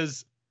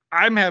 because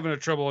I'm having a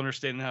trouble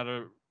understanding how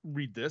to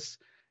read this.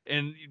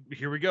 And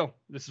here we go.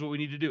 This is what we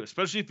need to do,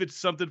 especially if it's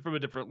something from a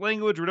different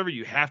language or whatever.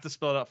 You have to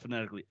spell it out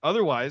phonetically.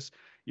 Otherwise,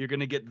 you're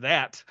going to get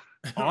that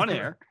on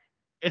air,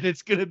 and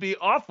it's going to be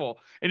awful.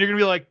 And you're going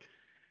to be like,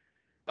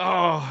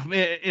 oh,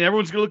 man. And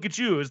everyone's going to look at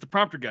you as the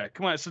prompter guy.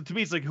 Come on. So to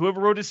me, it's like whoever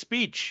wrote his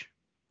speech,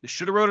 they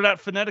should have wrote it out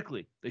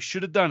phonetically. They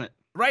should have done it.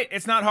 Right.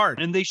 It's not hard.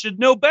 And they should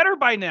know better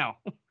by now.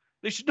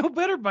 But they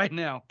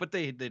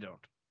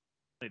don't.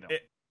 They don't.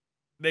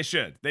 They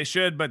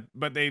should,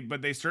 but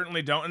they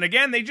certainly don't. And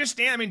again, they just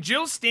stand. I mean,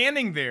 Jill's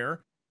standing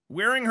there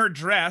wearing her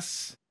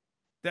dress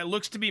that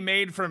looks to be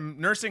made from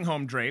nursing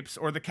home drapes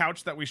or the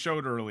couch that we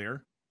showed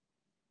earlier,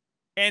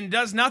 and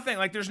does nothing.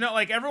 Like there's no,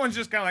 like everyone's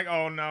just kind of like,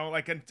 oh no,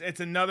 like it's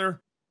another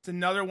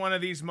one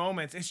of these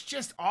moments. It's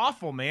just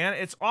awful, man.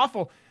 It's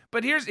awful.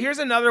 But here's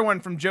another one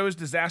from Joe's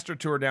disaster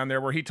tour down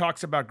there where he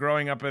talks about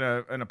growing up in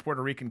a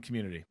Puerto Rican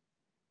community.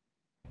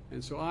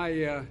 And so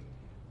I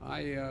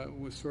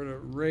was sort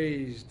of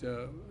raised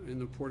in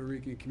the Puerto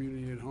Rican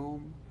community at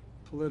home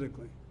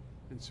politically.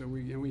 And so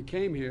we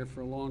came here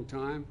for a long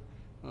time,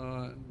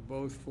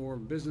 both for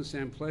business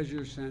and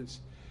pleasure,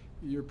 since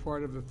you're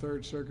part of the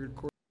Third Circuit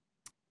Court.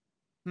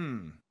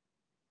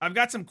 I've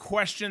got some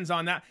questions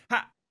on that.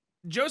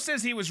 Joe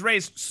says he was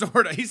raised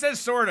sort of. He says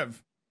sort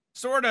of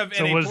so in a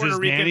Puerto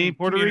Rican nanny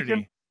Puerto community.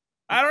 Rican?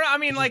 I don't know. I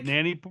mean, Is like,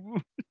 nanny,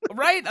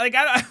 right? Like,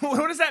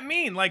 what does that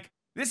mean? Like,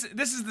 this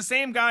is the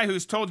same guy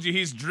who's told you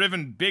he's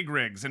driven big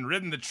rigs and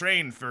ridden the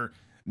train for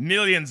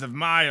millions of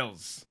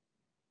miles.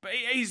 But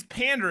he's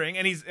pandering,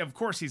 and of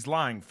course he's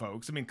lying,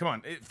 folks. I mean, come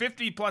on.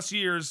 50 plus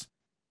years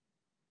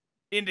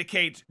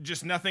indicate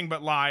just nothing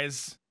but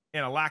lies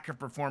and a lack of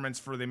performance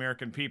for the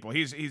American people.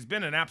 He's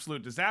been an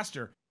absolute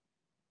disaster.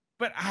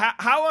 But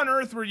how on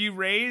earth were you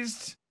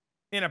raised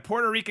in a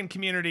Puerto Rican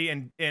community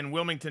in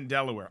Wilmington,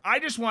 Delaware? I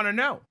just want to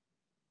know.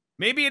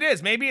 Maybe it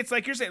is. Maybe it's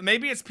like you're saying.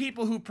 Maybe it's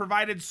people who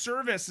provided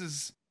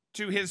services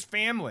to his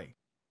family.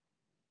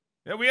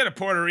 Yeah, we had a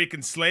Puerto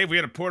Rican slave. We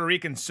had a Puerto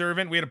Rican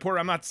servant.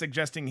 I'm not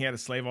suggesting he had a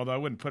slave, although I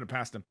wouldn't put it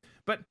past him.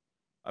 But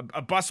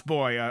a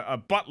busboy, a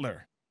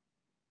butler.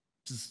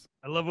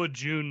 I love what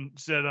June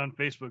said on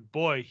Facebook.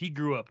 Boy, he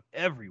grew up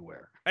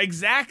everywhere.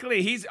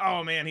 Exactly. He's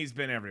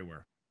been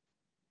everywhere.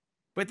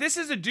 But this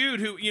is a dude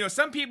who,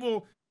 some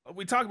people,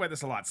 we talk about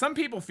this a lot. Some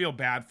people feel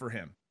bad for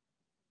him.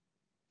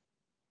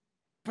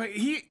 But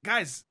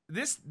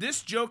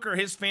this Joker,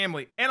 his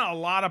family, and a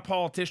lot of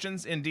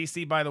politicians in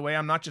D.C., by the way,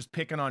 I'm not just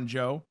picking on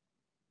Joe.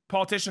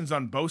 Politicians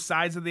on both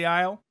sides of the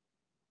aisle.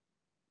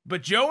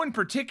 But Joe in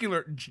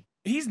particular,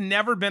 he's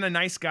never been a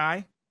nice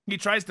guy. He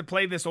tries to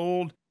play this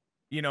old,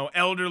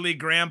 elderly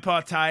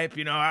grandpa type,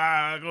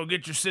 go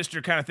get your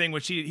sister kind of thing,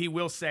 which he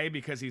will say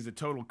because he's a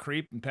total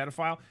creep and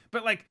pedophile.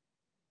 But like,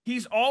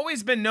 he's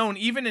always been known,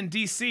 even in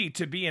D.C.,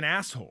 to be an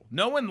asshole.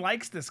 No one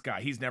likes this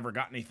guy. He's never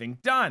got anything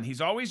done. He's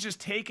always just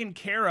taken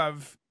care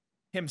of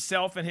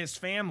himself and his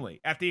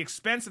family at the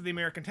expense of the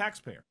American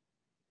taxpayer.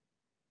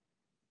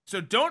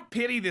 So don't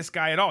pity this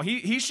guy at all.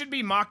 He should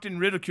be mocked and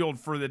ridiculed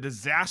for the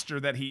disaster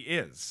that he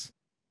is.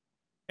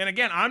 And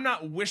again, I'm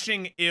not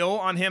wishing ill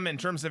on him in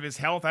terms of his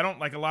health. I don't,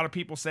 like a lot of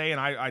people say, and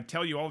I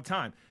tell you all the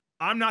time,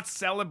 I'm not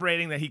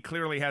celebrating that he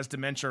clearly has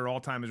dementia or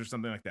Alzheimer's or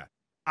something like that.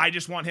 I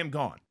just want him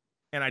gone.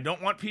 And I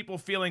don't want people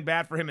feeling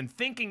bad for him and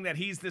thinking that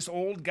he's this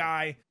old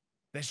guy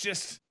that's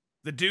just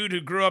the dude who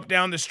grew up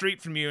down the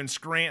street from you in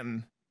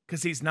Scranton,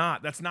 because he's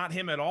not. That's not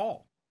him at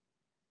all.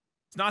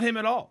 It's not him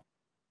at all.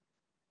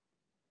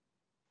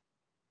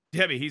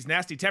 Debbie, he's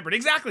nasty tempered.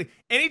 Exactly.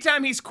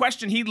 Anytime he's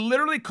questioned, he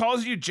literally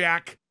calls you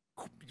Jack,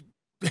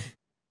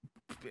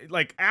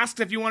 like asks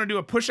if you want to do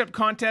a push-up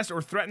contest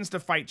or threatens to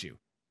fight you.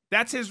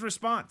 That's his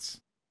response.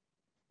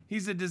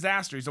 He's a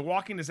disaster. He's a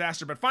walking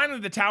disaster. But finally,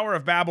 the Tower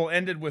of Babel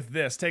ended with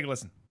this. Take a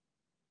listen.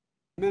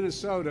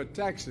 Minnesota,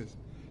 Texas,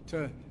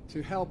 to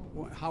help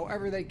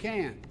however they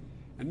can.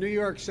 And New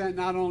York sent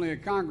not only a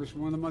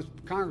congresswoman, the most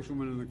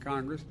congresswoman in the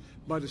Congress,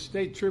 but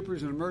state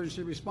troopers and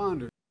emergency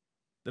responders.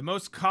 The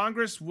most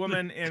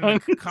congresswoman in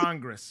the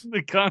Congress.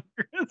 The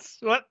Congress?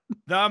 What?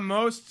 The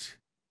most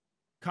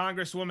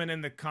congresswoman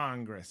in the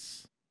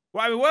Congress.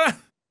 Why? What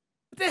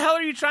the hell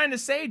are you trying to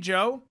say,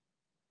 Joe?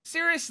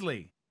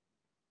 Seriously.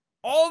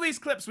 All these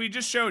clips we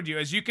just showed you,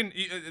 as you can,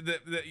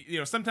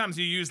 sometimes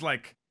you use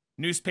like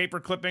newspaper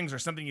clippings or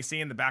something you see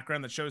in the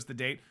background that shows the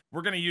date.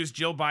 We're going to use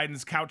Jill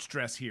Biden's couch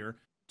dress here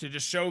to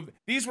just show.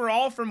 These were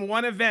all from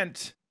one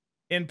event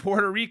in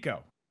Puerto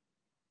Rico.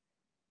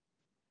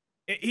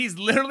 He's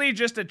literally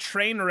just a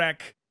train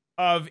wreck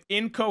of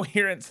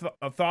incoherent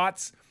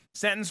thoughts,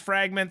 sentence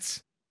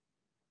fragments,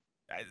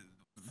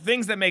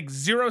 things that make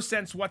zero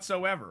sense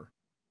whatsoever.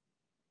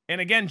 And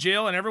again,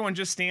 Jill and everyone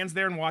just stands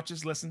there and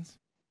watches, listens.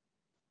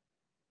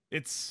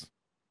 It's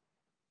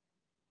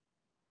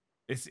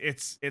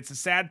a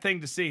sad thing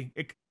to see,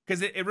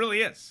 because it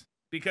really is,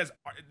 because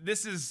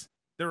this is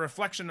the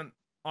reflection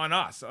on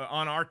us,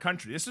 on our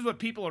country. This is what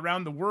people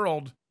around the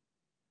world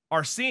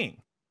are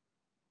seeing.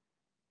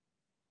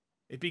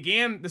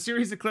 The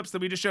series of clips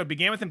that we just showed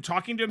began with him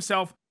talking to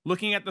himself,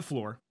 looking at the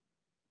floor,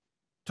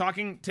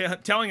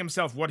 telling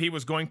himself what he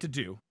was going to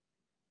do,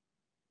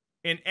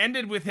 and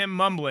ended with him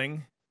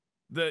mumbling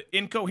the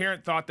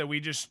incoherent thought that we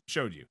just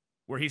showed you,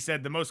 where he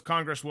said the most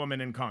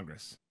congresswoman in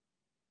Congress.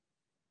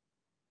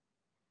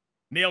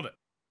 Nailed it.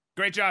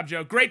 Great job,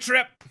 Joe. Great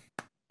trip.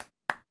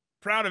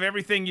 Proud of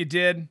everything you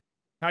did,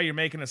 how you're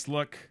making us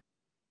look.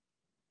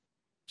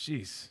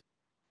 Jeez.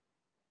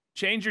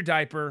 Change your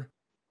diaper,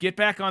 get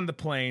back on the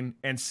plane,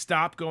 and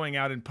stop going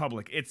out in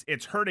public.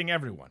 It's hurting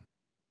everyone.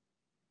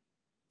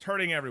 It's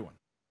hurting everyone.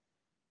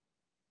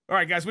 All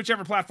right, guys,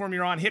 whichever platform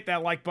you're on, hit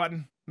that like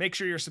button. Make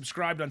sure you're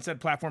subscribed on said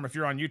platform. If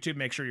you're on YouTube,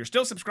 make sure you're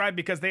still subscribed,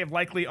 because they have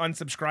likely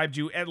unsubscribed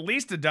you at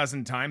least a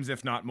dozen times,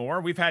 if not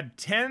more. We've had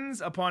tens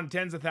upon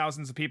tens of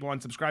thousands of people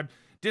unsubscribed.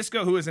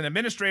 Disco, who is an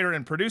administrator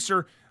and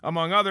producer,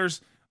 among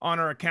others, on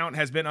our account,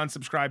 has been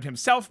unsubscribed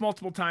himself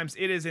multiple times.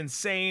 It is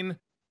insane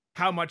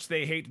how much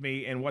they hate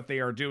me and what they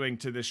are doing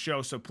to this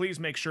show. So please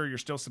make sure you're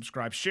still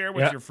subscribed. Share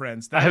with your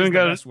friends. I haven't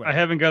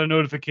got a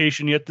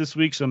notification yet this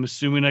week, so I'm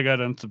assuming I got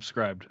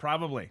unsubscribed.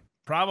 Probably.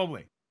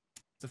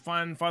 It's a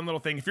fun little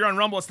thing. If you're on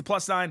Rumble, it's the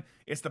 +sign.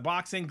 It's the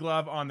boxing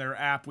glove on their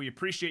app. We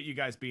appreciate you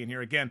guys being here.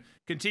 Again,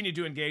 continue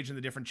to engage in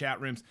the different chat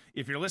rooms.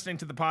 If you're listening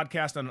to the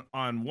podcast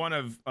on one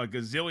of a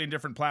gazillion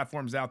different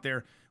platforms out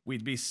there,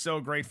 we'd be so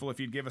grateful if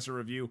you'd give us a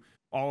review.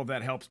 All of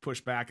that helps push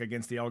back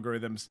against the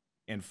algorithms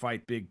and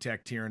fight big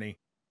tech tyranny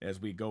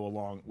as we go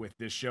along with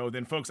this show.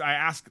 Then, folks, I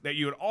ask that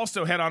you would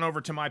also head on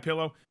over to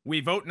MyPillow. We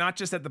vote not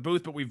just at the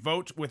booth, but we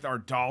vote with our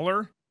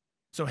dollar.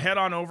 So head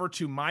on over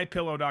to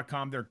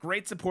MyPillow.com. They're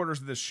great supporters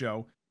of this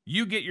show.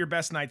 You get your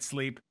best night's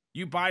sleep.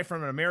 You buy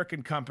from an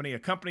American company, a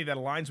company that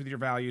aligns with your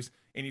values,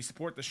 and you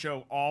support the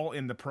show all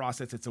in the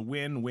process. It's a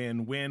win,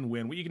 win, win,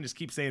 win. Well, you can just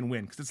keep saying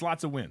win, because it's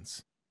lots of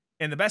wins.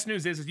 And the best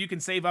news is you can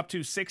save up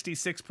to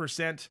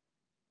 66%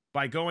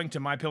 by going to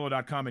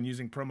MyPillow.com and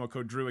using promo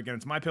code Drew. Again,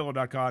 it's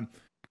MyPillow.com.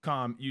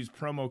 Use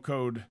promo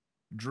code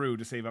Drew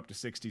to save up to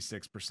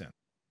 66%.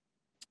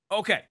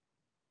 Okay.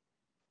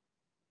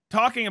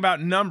 Talking about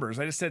numbers,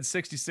 I just said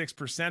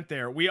 66%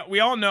 there. We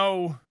all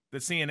know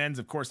that CNN's,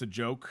 of course, a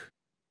joke.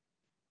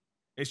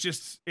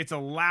 It's a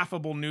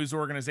laughable news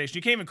organization.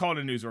 You can't even call it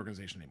a news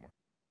organization anymore.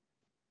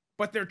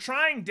 But they're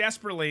trying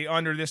desperately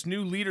under this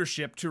new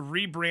leadership to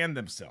rebrand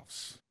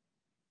themselves.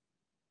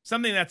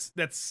 Something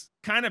that's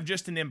kind of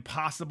just an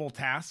impossible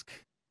task.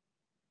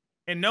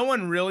 And no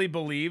one really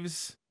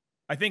believes,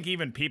 I think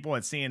even people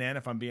at CNN,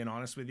 if I'm being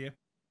honest with you,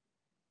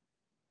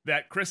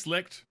 that Chris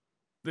Licht,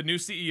 the new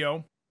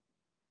CEO,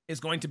 is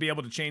going to be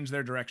able to change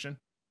their direction,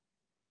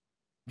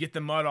 get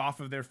the mud off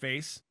of their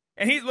face.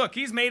 And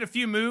he's made a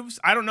few moves.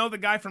 I don't know the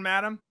guy from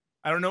Adam.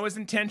 I don't know his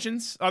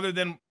intentions, other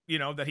than,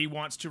 that he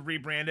wants to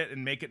rebrand it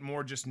and make it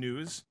more just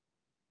news.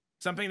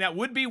 Something that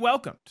would be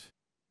welcomed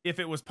if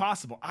it was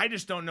possible. I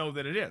just don't know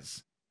that it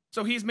is.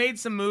 So he's made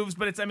some moves,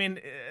 but they're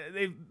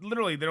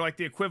like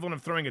the equivalent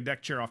of throwing a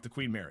deck chair off the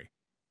Queen Mary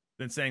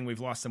than saying we've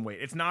lost some weight.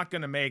 It's not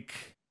going to make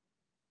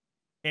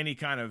any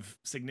kind of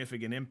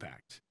significant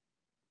impact.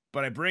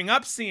 But I bring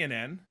up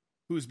CNN,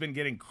 who's been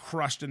getting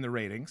crushed in the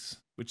ratings,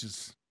 which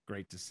is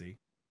great to see.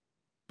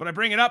 But I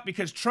bring it up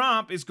because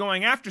Trump is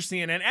going after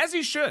CNN, as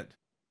he should.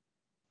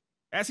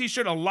 As he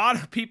should. A lot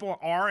of people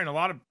are, and a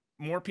lot of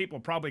more people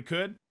probably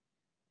could.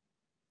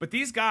 But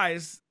these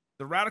guys,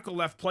 the radical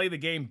left, play the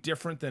game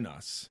different than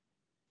us.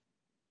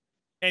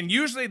 And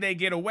usually they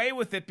get away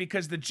with it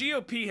because the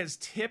GOP has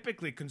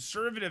typically,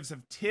 conservatives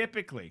have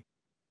typically,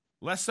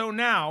 less so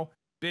now,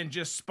 been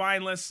just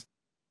spineless,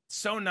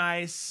 so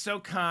nice, so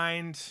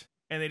kind,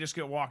 and they just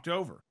get walked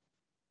over.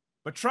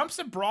 But Trump's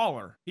a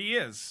brawler. He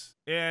is.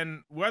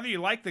 And whether you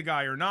like the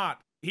guy or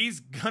not, he's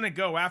going to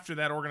go after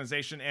that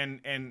organization,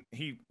 and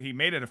he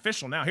made it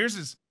official now.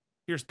 Here's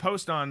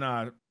post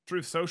on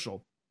Truth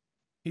Social.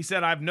 He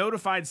said, I've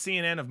notified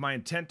CNN of my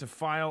intent to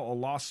file a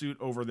lawsuit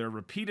over their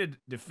repeated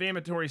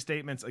defamatory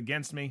statements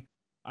against me.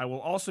 I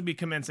will also be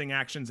commencing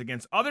actions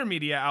against other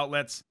media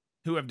outlets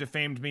who have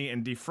defamed me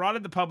and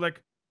defrauded the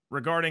public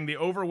regarding the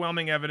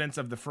overwhelming evidence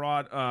of the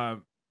fraud,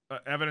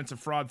 evidence of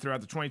fraud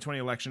throughout the 2020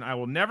 election. I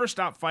will never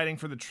stop fighting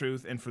for the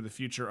truth and for the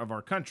future of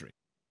our country.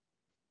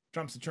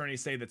 Trump's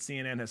attorneys say that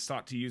CNN has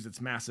sought to use its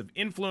massive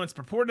influence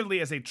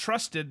purportedly as a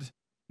trusted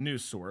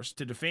news source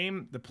to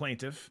defame the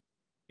plaintiff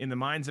in the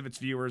minds of its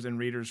viewers and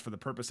readers for the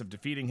purpose of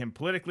defeating him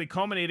politically,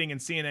 culminating in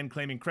CNN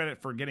claiming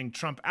credit for getting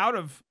Trump out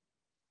of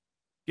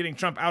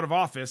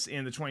office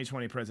in the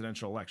 2020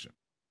 presidential election.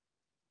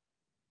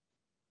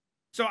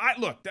 So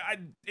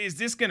is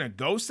this going to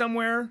go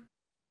somewhere?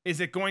 Is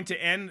it going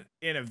to end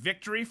in a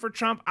victory for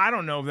Trump? I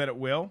don't know that it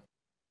will.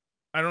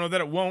 I don't know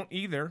that it won't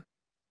either.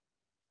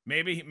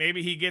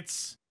 Maybe he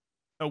gets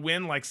a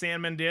win like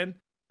Sandman did.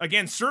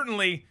 Again,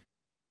 certainly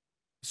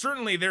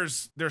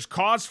there's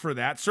cause for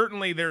that.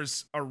 Certainly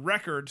there's a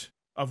record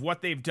of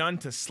what they've done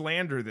to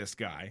slander this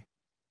guy.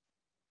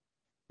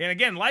 And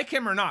again, like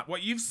him or not,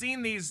 what you've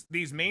seen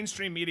these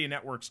mainstream media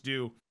networks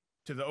do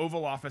to the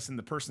Oval Office and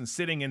the person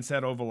sitting in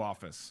said Oval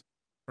Office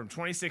from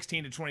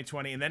 2016 to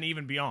 2020 and then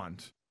even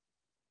beyond,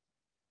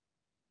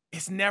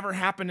 it's never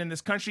happened in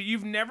this country.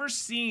 You've never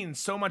seen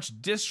so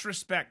much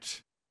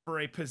disrespect for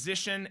a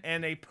position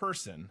and a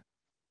person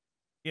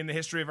in the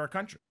history of our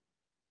country.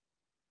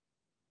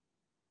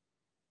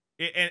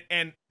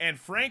 And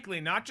frankly,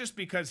 not just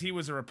because he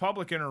was a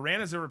Republican or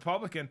ran as a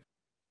Republican,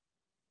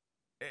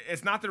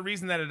 it's not the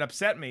reason that it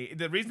upset me.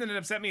 The reason that it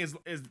upset me is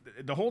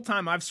the whole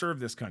time I've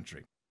served this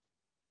country,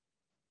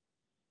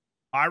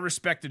 I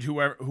respected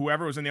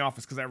whoever was in the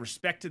office because I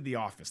respected the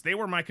office. They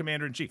were my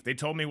commander-in-chief. They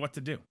told me what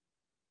to do.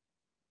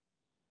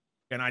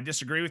 And I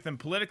disagree with them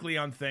politically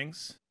on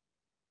things.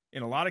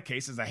 In a lot of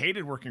cases, I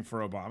hated working for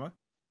Obama.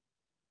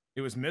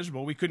 It was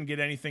miserable. We couldn't get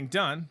anything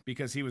done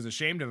because he was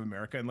ashamed of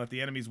America and let the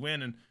enemies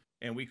win,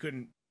 and we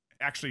couldn't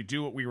actually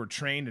do what we were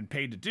trained and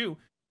paid to do.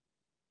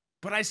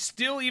 But I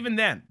still, even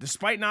then,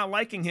 despite not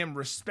liking him,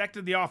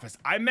 respected the office.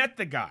 I met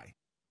the guy.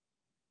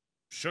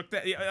 Shook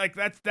that, like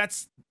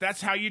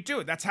that's how you do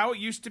it. That's how it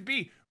used to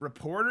be.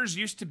 Reporters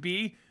used to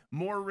be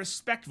more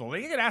respectful.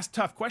 They could ask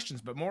tough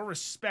questions, but more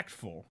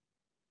respectful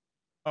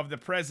of the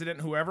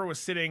president, whoever was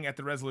sitting at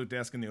the Resolute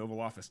desk in the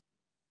Oval Office.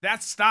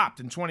 That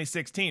stopped in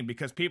 2016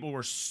 because people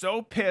were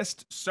so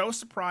pissed, so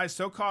surprised,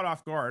 so caught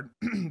off guard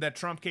that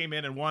Trump came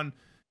in and won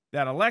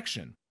that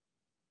election.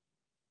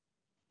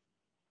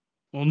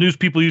 Well, news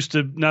people used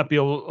to not be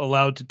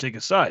allowed to take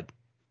a side.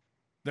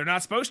 They're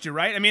not supposed to,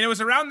 right? I mean, it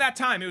was around that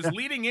time. It was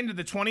leading into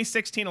the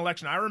 2016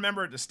 election. I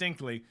remember it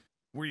distinctly,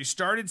 where you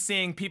started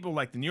seeing people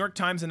like the New York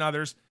Times and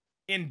others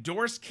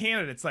endorse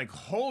candidates. Like,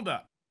 hold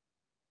up.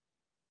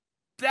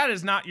 That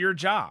is not your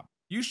job.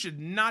 You should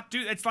not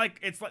do. It's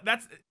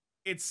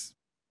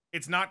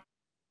not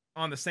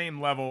on the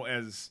same level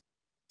as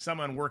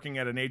someone working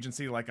at an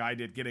agency like I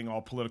did, getting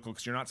all political,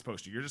 because you're not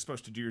supposed to. You're just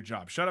supposed to do your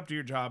job. Shut up, do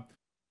your job,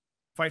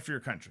 fight for your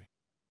country,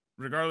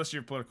 regardless of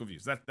your political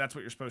views. That's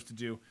what you're supposed to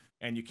do,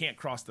 and you can't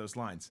cross those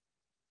lines.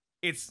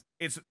 It's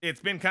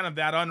been kind of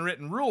that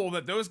unwritten rule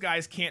that those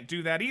guys can't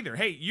do that either.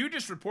 Hey, you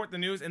just report the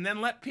news and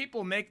then let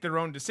people make their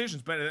own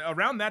decisions. But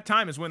around that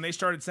time is when they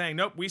started saying,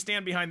 nope, we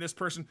stand behind this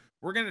person.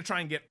 We're going to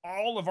try and get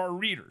all of our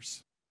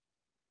readers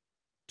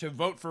to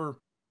vote for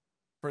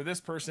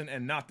this person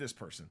and not this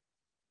person.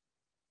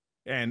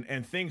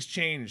 And things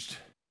changed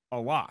a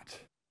lot.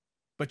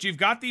 But you've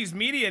got these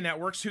media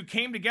networks who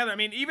came together. I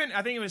mean, even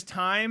I think it was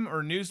Time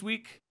or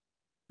Newsweek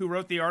who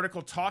wrote the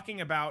article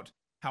talking about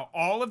how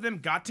all of them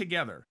got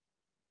together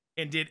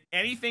and did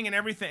anything and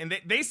everything.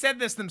 And they said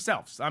this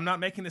themselves. I'm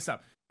not making this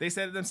up. They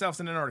said it themselves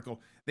in an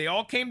article. They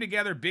all came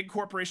together, big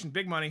corporation,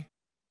 big money,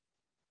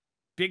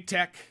 big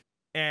tech,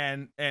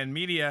 and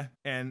media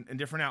and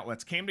different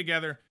outlets came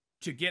together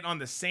to get on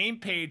the same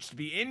page, to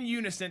be in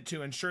unison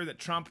to ensure that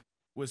Trump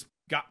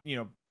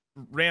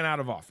ran out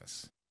of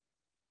office.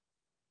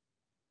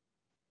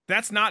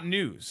 That's not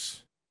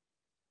news.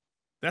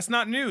 That's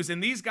not news.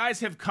 And these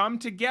guys have come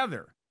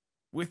together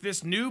with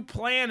this new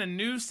plan and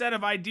new set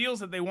of ideals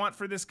that they want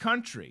for this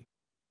country.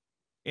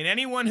 And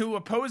anyone who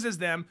opposes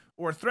them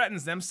or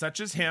threatens them, such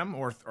as him,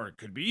 or it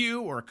could be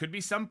you, or it could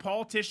be some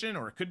politician,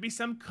 or it could be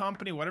some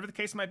company, whatever the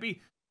case might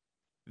be,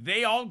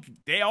 they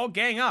all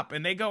gang up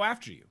and they go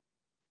after you.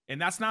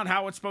 And that's not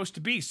how it's supposed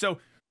to be. So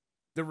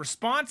the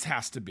response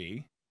has to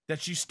be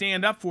that you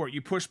stand up for it.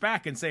 You push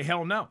back and say,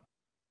 hell no.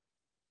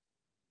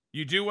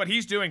 You do what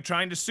he's doing,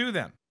 trying to sue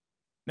them.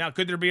 Now,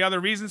 could there be other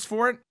reasons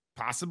for it?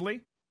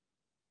 Possibly.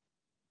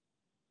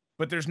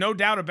 But there's no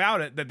doubt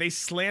about it that they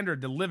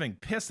slandered the living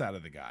piss out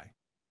of the guy.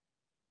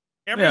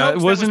 Every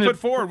hoax that was put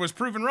forward was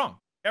proven wrong.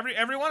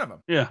 Every one of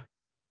them. Yeah.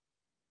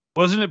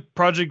 Wasn't it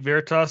Project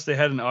Veritas? They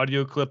had an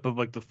audio clip of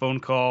like the phone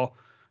call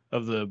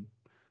of the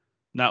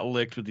not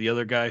Licht, but the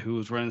other guy who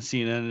was running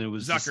CNN, and it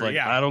was Zucker, just like,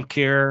 yeah. I don't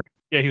care.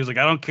 Yeah, he was like,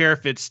 I don't care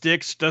if it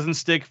sticks, doesn't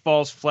stick,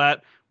 falls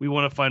flat. We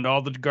want to find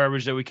all the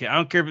garbage that we can. I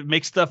don't care if it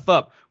makes stuff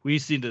up. We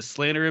just need to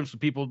slander him so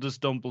people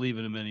just don't believe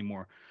in him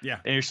anymore. Yeah.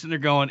 And you're sitting there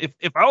going,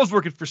 if I was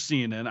working for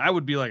CNN, I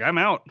would be like, I'm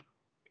out,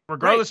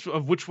 regardless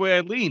of which way I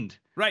leaned.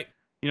 Right.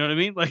 You know what I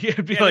mean? Like,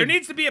 it'd be there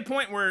needs to be a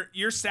point where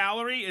your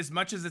salary, as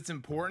much as it's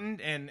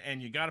important,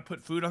 and you got to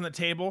put food on the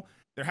table,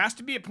 there has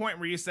to be a point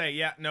where you say,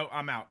 yeah, no,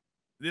 I'm out.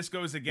 This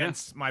goes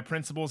against my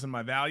principles and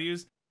my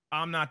values.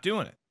 I'm not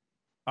doing it.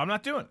 I'm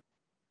not doing it.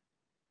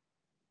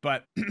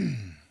 But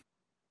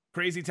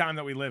crazy time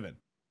that we live in.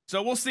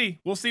 So we'll see.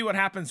 We'll see what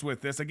happens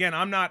with this. Again,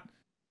 I'm not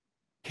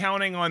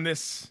counting on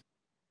this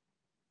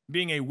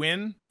being a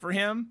win for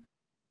him.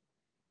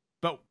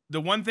 But the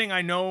one thing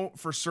I know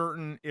for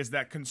certain is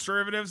that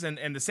conservatives, and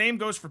the same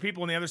goes for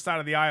people on the other side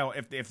of the aisle,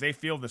 if they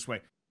feel this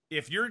way.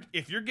 If you're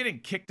getting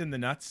kicked in the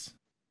nuts,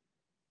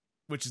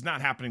 which is not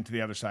happening to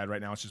the other side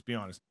right now, let's just be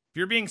honest. If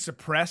you're being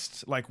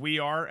suppressed like we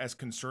are as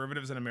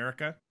conservatives in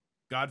America,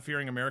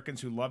 God-fearing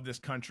Americans who love this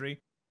country,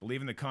 believe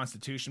in the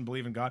Constitution,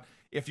 believe in God,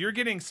 if you're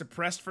getting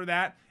suppressed for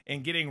that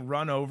and getting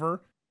run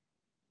over,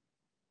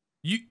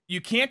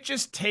 you can't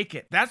just take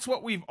it. That's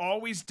what we've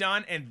always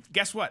done, and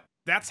guess what?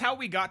 That's how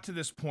we got to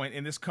this point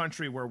in this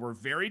country where we're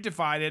very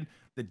divided.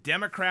 The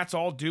Democrats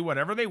all do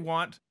whatever they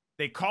want.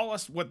 They call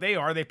us what they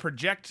are. They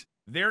project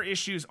their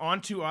issues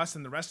onto us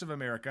and the rest of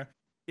America.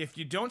 If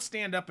you don't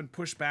stand up and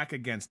push back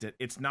against it,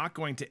 it's not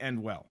going to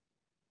end well.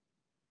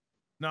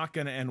 Not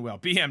going to end well.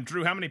 BM,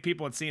 Drew, how many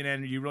people at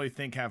CNN do you really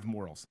think have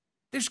morals?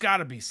 There's got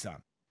to be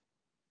some.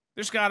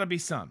 There's got to be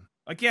some.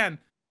 Again,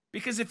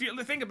 because if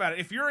you think about it,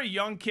 if you're a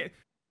young kid,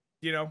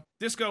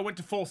 Disco went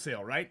to Full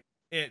Sail, right?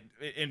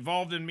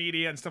 Involved in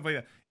media and stuff like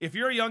that. If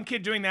you're a young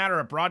kid doing that or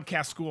a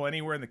broadcast school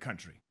anywhere in the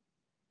country,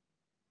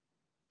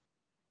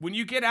 when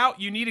you get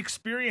out, you need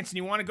experience and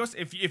you want to go.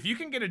 If you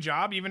can get a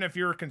job, even if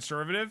you're a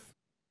conservative,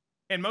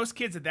 and most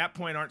kids at that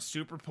point aren't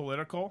super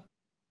political,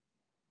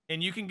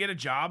 and you can get a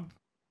job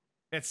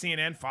at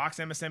CNN, Fox,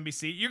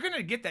 MSNBC, you're going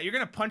to get that. You're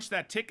going to punch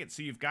that ticket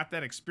so you've got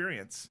that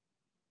experience.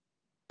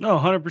 No,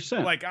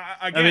 100%. Like,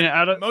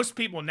 again, most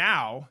people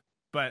now,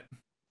 but...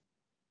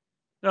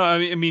 No,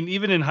 I mean,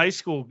 even in high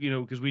school,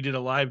 because we did a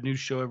live news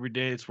show every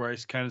day. It's where I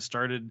kind of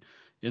started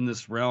in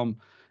this realm.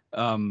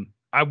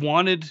 I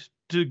wanted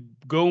to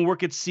go and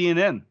work at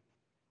CNN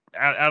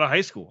out of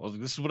high school. I was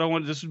like, this is what I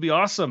wanted. This would be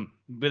awesome.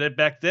 But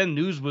back then,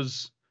 news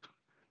was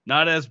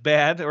not as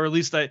bad, or at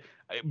least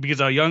because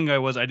how young I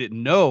was, I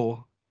didn't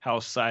know how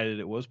sided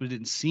it was, but it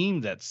didn't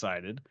seem that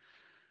sided.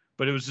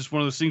 But it was just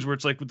one of those things where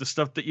it's like with the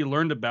stuff that you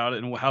learned about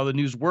it and how the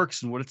news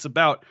works and what it's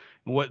about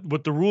and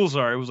what the rules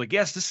are. It was like,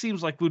 yes, this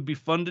seems like would be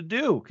fun to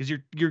do because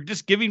you're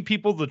just giving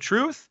people the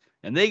truth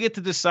and they get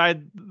to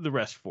decide the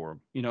rest for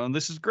them, and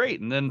this is great.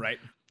 And then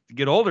to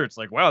get older, it's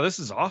like, wow, this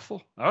is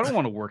awful. I don't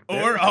want to work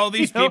there. Or all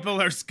these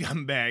people are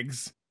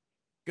scumbags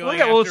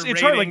going after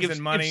ratings hard. Like and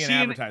money and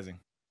advertising.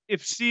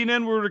 If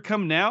CNN were to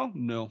come now,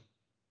 no.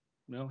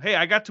 Hey,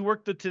 I got to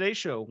work the Today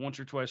Show once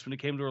or twice when it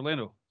came to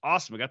Orlando.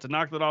 Awesome. I got to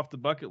knock that off the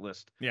bucket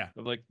list. Yeah.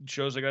 Of like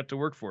shows I got to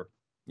work for.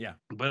 Yeah.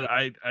 But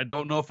I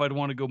don't know if I'd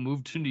want to go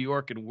move to New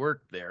York and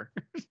work there.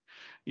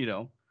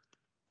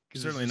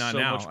 Certainly not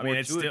now. I mean,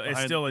 it's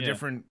still a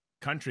different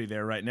country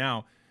there right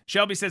now.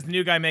 Shelby says the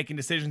new guy making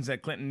decisions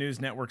at Clinton News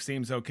Network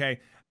seems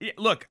okay.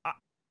 Look,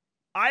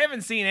 I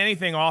haven't seen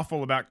anything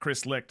awful about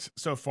Chris Licht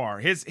so far.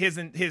 His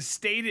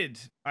stated,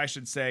 I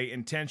should say,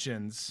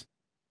 intentions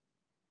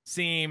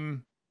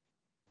seem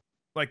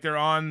like they're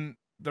on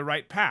the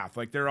right path,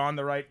 like they're on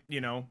the right,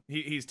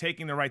 he's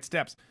taking the right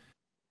steps.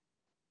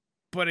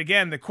 But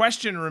again, the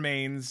question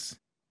remains,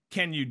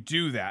 can you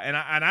do that? And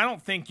I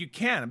don't think you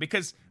can,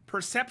 because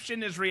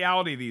perception is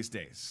reality these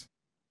days.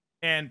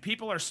 And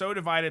people are so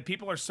divided,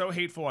 people are so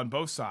hateful on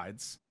both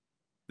sides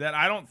that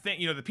I don't think,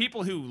 the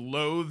people who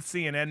loathe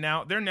CNN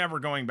now, they're never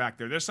going back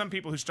there. There's some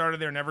people who started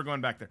there, never going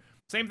back there.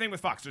 Same thing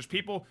with Fox. There's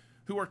people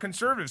who are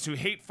conservatives who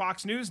hate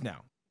Fox News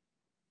now.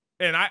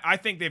 And I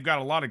think they've got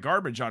a lot of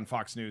garbage on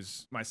Fox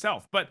News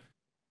myself. But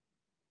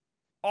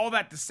all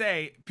that to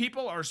say,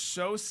 people are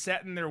so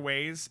set in their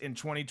ways in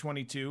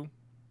 2022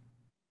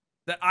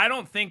 that I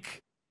don't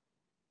think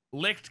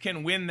Licht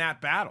can win that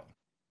battle.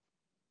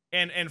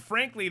 And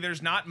frankly,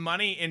 there's not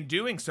money in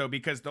doing so,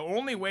 because the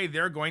only way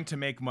they're going to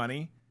make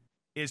money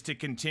is to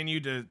continue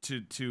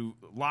to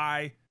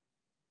lie,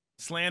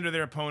 slander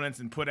their opponents,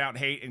 and put out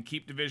hate and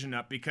keep division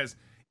up, because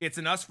it's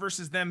an us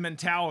versus them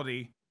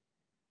mentality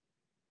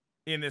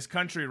in this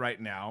country right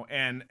now,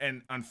 and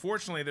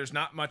unfortunately there's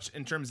not much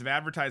in terms of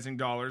advertising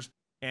dollars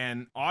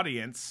and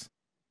audience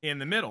in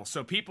the middle.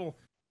 So people,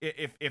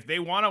 if they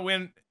want to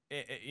win,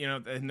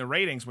 in the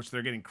ratings, which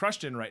they're getting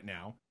crushed in right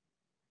now,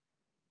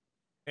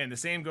 And the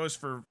same goes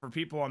for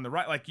people on the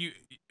right. Like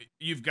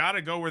you've got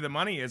to go where the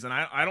money is, and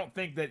I don't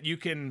think that you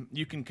can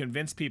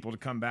convince people to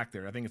come back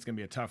there. I think it's going to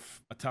be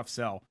a tough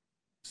sell.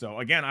 So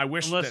again, I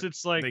wish unless that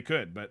it's like they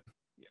could, but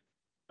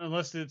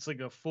unless it's like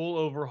a full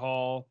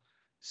overhaul,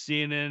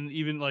 CNN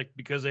even like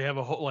because they have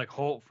a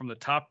whole from the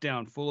top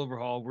down full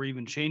overhaul. We're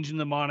even changing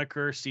the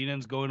moniker.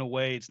 CNN's going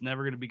away. It's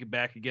never going to be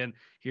back again.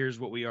 Here's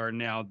what we are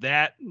now.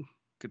 That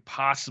could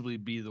possibly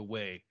be the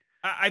way.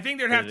 I think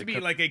there'd have to be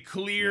like a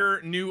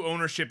clear new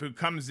ownership who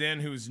comes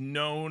in, who's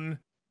known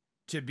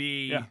to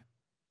be,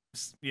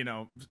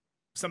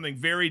 something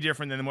very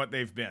different than what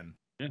they've been.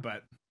 Yeah.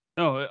 But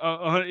no,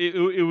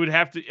 it would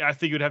have to. I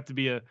think it would have to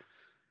be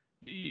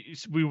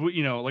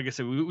like I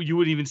said, you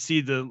wouldn't even see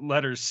the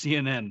letters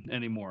CNN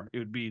anymore. It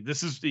would be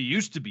it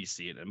used to be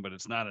CNN, but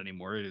it's not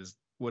anymore. It is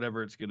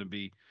whatever it's going to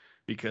be,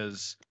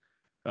 because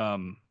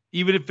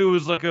even if it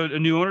was like a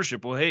new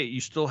ownership, well, hey,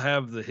 you still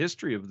have the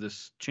history of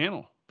this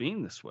channel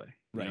being this way.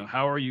 Right.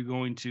 How are you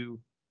going to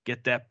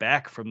get that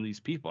back from these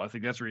people? I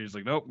think that's where he's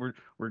like, nope, we're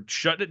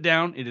shutting it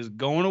down. It is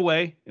going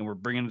away, and we're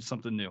bringing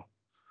something new.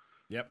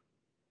 Yep,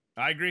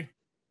 I agree.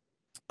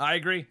 All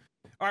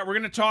right, we're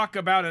going to talk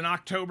about an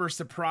October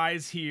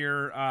surprise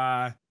here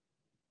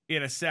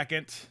in a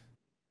second.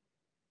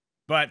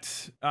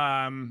 But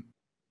October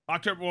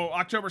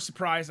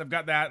surprise, I've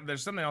got that.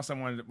 There's something else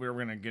we were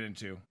going to get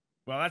into.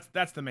 Well,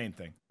 that's the main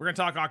thing. We're going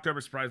to talk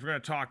October surprise. We're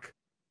going to talk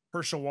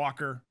Herschel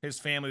Walker, his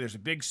family. There's a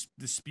big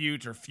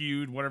dispute or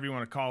feud, whatever you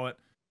want to call it,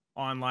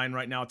 online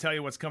right now. I'll tell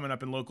you what's coming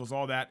up in locals,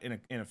 all that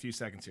in a few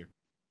seconds here.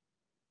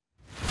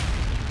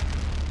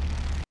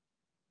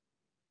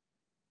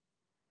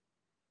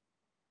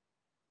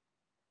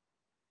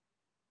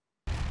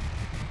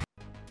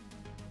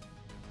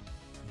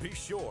 Be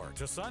sure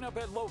to sign up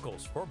at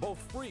Locals for both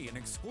free and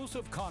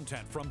exclusive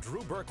content from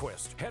Drew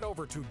Berquist. Head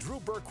over to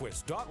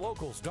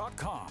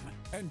drewberquist.locals.com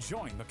and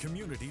join the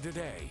community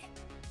today.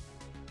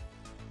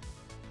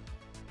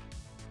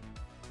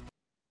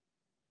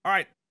 All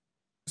right,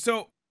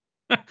 so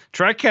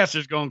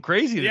TriCaster's going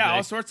crazy today. Yeah,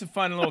 all sorts of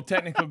fun little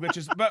technical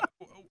glitches. But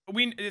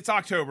it's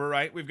October,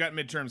 right? We've got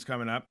midterms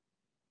coming up.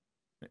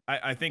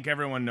 I think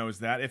everyone knows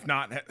that. If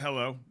not,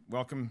 hello,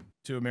 welcome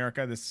to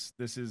America. This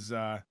is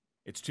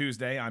it's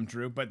Tuesday. I'm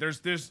Drew, but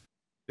there's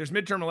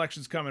midterm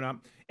elections coming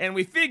up, and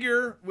we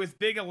figure with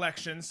big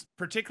elections,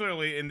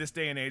 particularly in this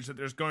day and age, that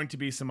there's going to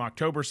be some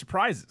October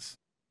surprises.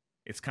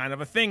 It's kind of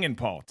a thing in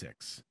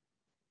politics.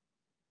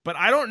 But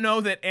I don't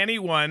know that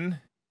anyone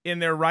in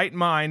their right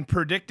mind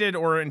predicted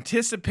or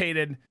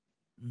anticipated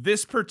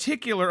this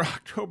particular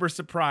October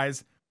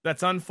surprise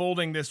that's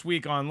unfolding this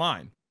week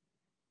online.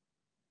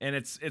 And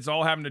it's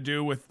all having to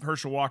do with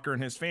Herschel Walker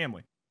and his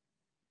family.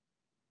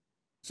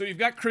 So you've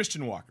got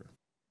Christian Walker,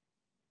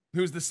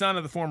 who's the son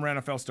of the former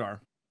NFL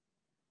star,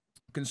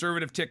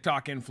 conservative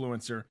TikTok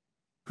influencer,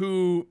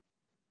 who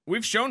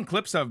we've shown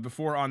clips of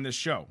before on this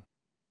show.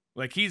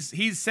 Like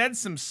he's said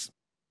some,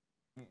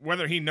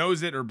 whether he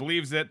knows it or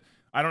believes it,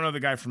 I don't know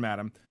the guy from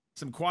Adam,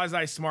 some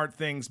quasi-smart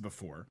things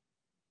before.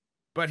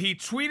 But he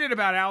tweeted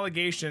about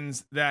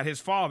allegations that his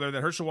father,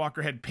 that Herschel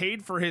Walker, had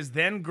paid for his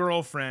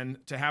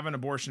then-girlfriend to have an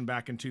abortion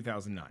back in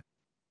 2009.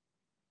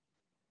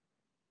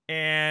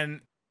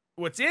 And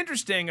what's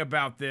interesting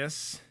about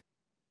this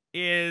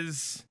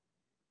is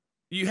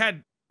you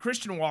had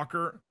Christian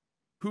Walker,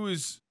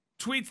 whose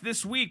tweets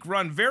this week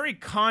run very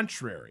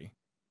contrary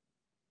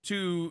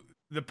to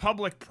the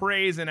public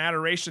praise and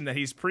adoration that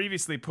he's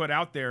previously put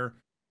out there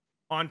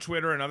on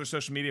Twitter and other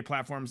social media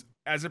platforms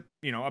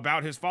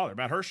about his father,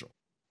 about Herschel.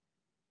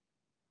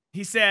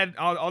 He said,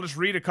 I'll just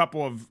read a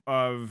couple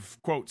of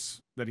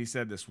quotes that he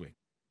said this week.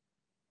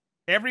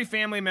 Every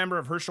family member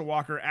of Herschel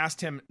Walker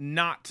asked him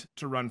not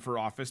to run for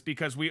office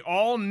because we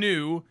all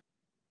knew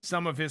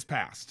some of his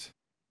past.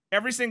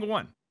 Every single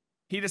one.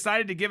 He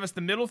decided to give us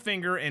the middle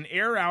finger and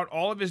air out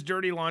all of his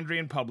dirty laundry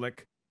in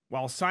public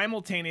while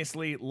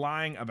simultaneously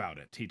lying about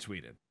it, he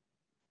tweeted.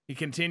 He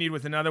continued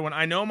with another one.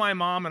 I know my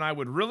mom and I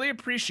would really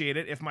appreciate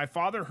it if my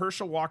father,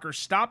 Herschel Walker,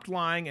 stopped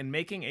lying and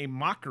making a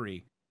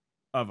mockery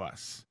of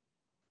us.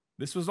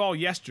 This was all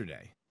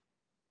yesterday.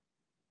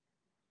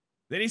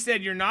 Then he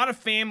said, you're not a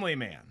family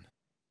man.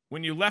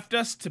 When you left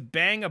us to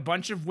bang a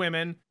bunch of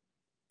women,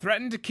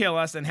 threatened to kill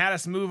us, and had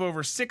us move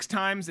over 6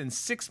 times in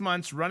 6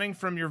 months running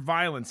from your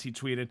violence, he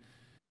tweeted.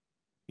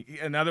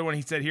 Another one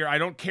he said here, I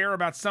don't care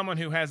about someone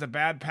who has a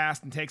bad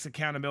past and takes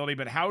accountability,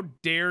 but how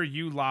dare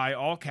you lie,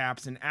 all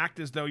caps, and act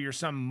as though you're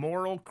some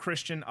moral,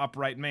 Christian,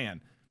 upright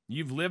man.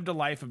 You've lived a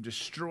life of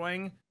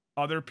destroying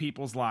other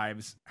people's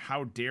lives.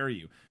 How dare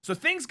you? So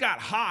things got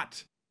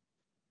hot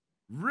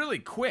really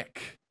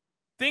quick.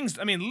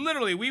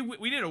 Literally,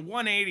 we did a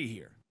 180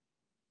 here.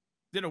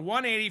 Did a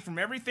 180 from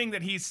everything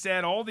that he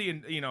said, all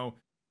the,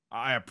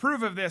 I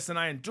approve of this and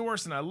I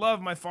endorse and I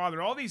love my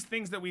father, all these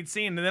things that we'd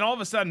seen. And then all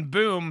of a sudden,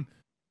 boom,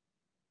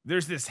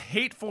 there's this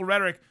hateful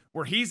rhetoric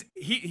where he's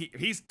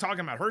talking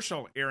about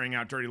Herschel airing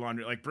out dirty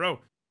laundry. Like, bro,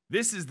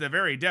 this is the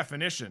very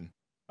definition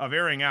of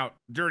airing out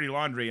dirty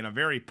laundry in a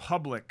very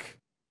public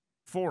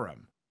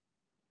forum.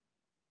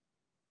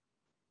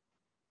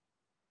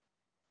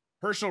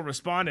 Herschel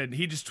responded.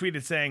 He just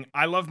tweeted saying,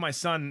 "I love my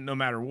son no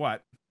matter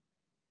what."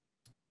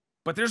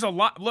 But there's a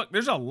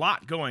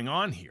lot going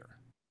on here.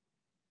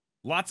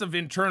 Lots of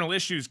internal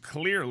issues,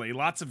 clearly.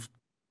 Lots of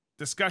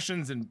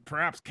discussions and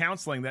perhaps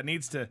counseling that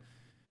needs to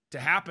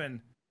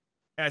happen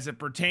as it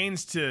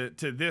pertains to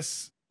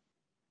this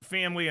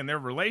family and their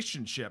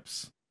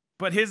relationships.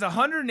 But his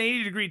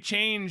 180-degree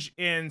change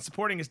in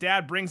supporting his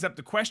dad brings up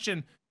the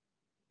question,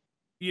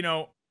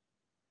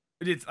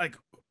 it's like,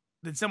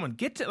 did someone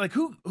get to, like,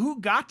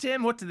 who got to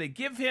him? What did they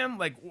give him?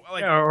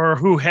 Or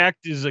who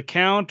hacked his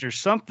account or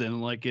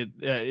something? Like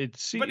it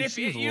seems. But if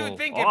you would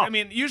think,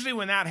 usually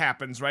when that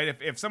happens, right?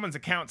 If someone's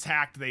account's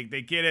hacked, they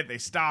get it, they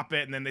stop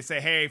it, and then they say,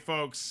 "Hey,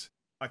 folks,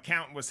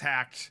 account was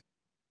hacked."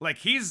 Like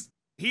he's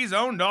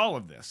owned all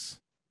of this.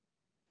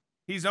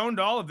 He's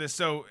owned all of this.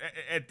 So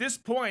at this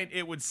point,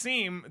 it would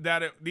seem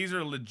that these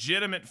are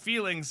legitimate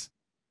feelings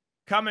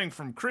coming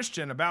from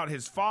Christian about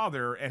his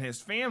father and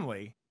his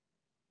family.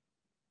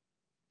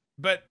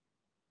 But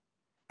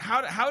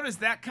how does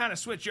that kind of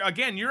switch?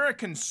 Again, you're a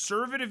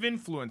conservative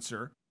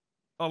influencer,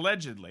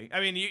 allegedly. I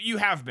mean, you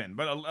have been,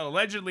 but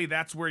allegedly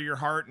that's where your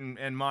heart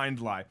and mind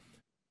lie.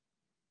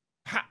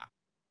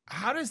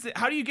 How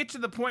do you get to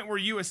the point where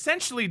you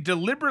essentially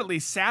deliberately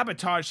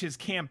sabotage his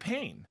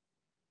campaign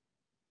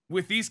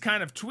with these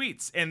kind of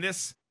tweets and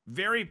this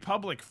very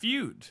public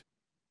feud?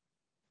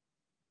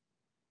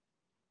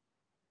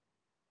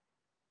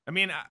 I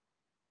mean,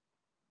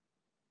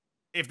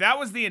 if that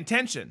was the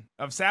intention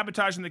of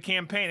sabotaging the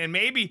campaign, and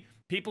maybe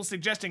people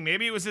suggesting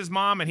maybe it was his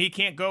mom and he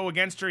can't go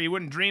against her, he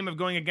wouldn't dream of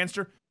going against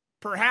her,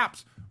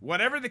 perhaps,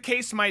 whatever the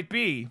case might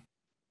be,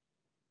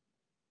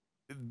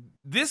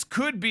 this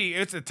could be,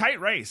 it's a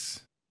tight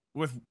race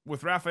with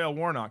Raphael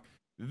Warnock.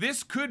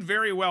 This could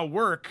very well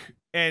work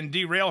and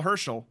derail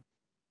Herschel,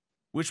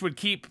 which would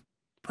keep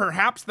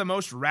perhaps the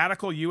most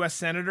radical U.S.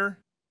 senator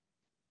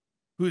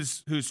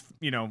who's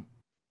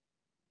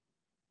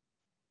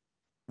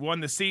won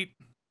the seat.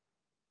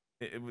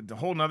 A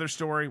whole nother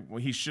story.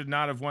 Well, he should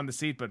not have won the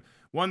seat, but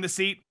won the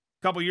seat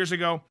a couple years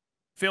ago,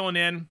 filling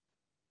in,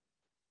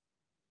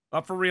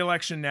 up for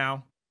re-election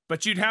now.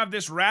 But you'd have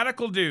this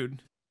radical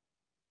dude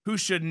who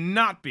should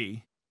not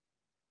be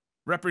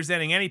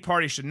representing any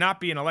party, should not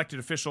be an elected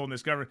official in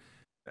this government.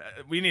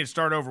 We need to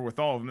start over with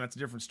all of them. That's a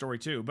different story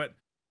too. But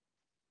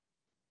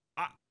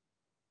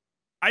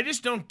I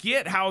just don't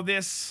get how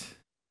this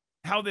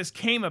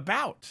came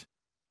about.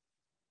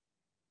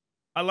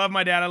 I love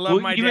my dad. I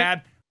love my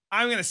dad.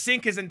 I'm going to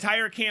sink his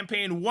entire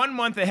campaign 1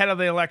 month ahead of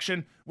the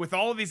election with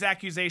all of these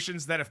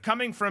accusations that, if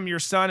coming from your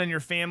son and your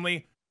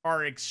family,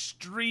 are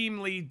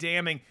extremely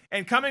damning.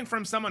 And coming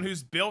from someone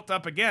who's built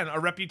up, again, a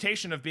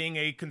reputation of being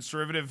a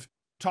conservative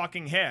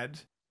talking head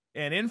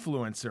and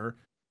influencer,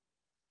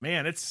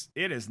 man, it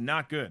is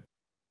not good.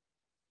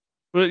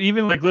 But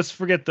even let's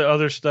forget the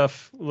other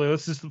stuff.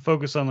 Let's just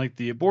focus on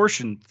the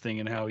abortion thing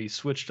and how he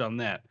switched on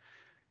that.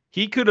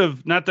 He could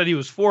have, not that he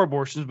was for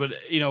abortions, but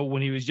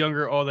when he was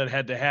younger, all that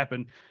had to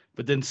happen,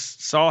 but then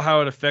saw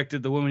how it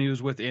affected the woman he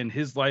was with in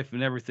his life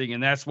and everything.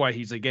 And that's why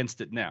he's against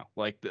it now.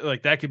 Like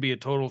that could be a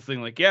total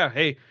thing.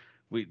 Hey,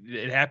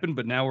 it happened,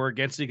 but now we're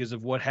against it because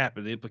of what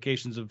happened, the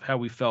implications of how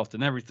we felt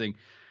and everything.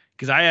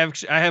 Because I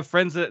have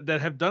friends that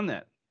have done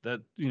that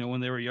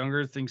when they were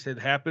younger, things had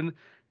happened.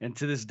 And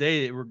to this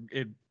day,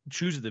 it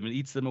chooses them and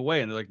eats them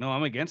away. And they're like, no,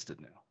 I'm against it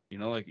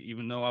now,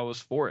 even though I was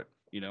for it,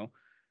 And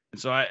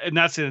so I'm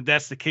not saying that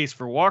that's the case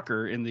for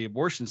Walker in the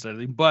abortion side of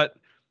thing, but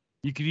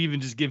you could even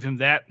just give him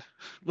that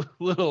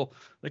little,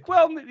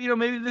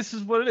 maybe this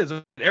is what it is.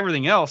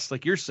 Everything else,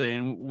 like you're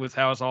saying, with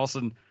how it's all of a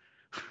sudden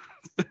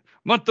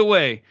month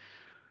away.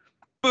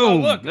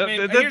 Boom. Well, look,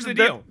 here's the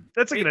deal.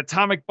 That's like an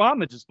atomic bomb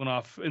that just went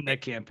off in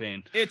that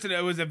campaign. It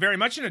was very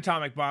much an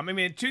atomic bomb. I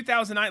mean, in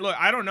 2009, look,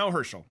 I don't know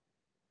Herschel.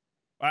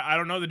 I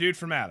don't know the dude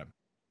from Adam.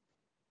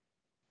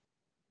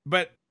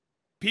 But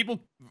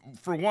people,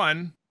 for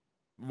one,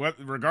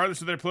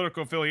 regardless of their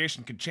political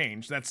affiliation, could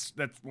change. That's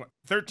what,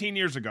 13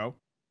 years ago.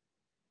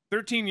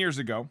 13 years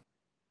ago.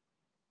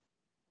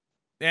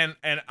 And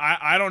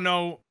I don't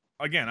know,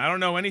 again, I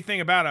don't know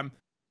anything about him.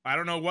 I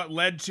don't know what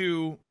led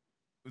to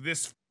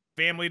this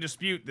family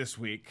dispute this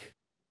week.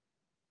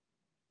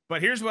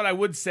 But here's what I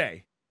would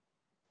say.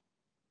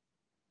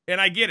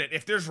 And I get it.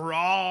 If there's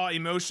raw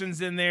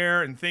emotions in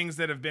there and things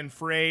that have been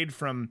frayed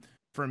from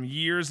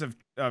years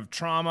of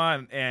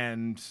trauma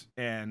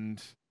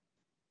and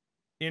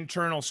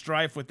internal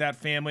strife with that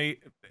family,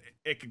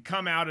 it could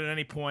come out at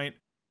any point.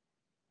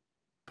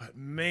 But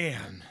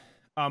man,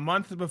 a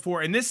month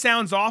before, and this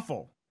sounds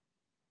awful,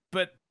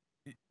 but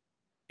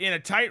in a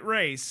tight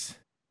race,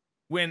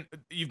 when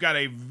you've got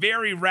a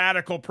very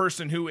radical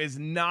person who is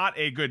not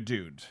a good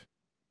dude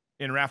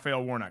in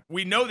Raphael Warnock,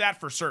 we know that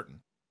for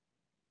certain.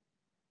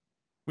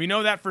 We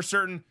know that for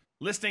certain,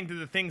 listening to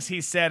the things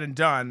he said and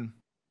done,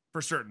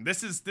 for certain.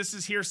 This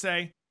is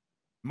hearsay.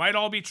 Might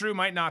all be true,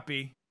 might not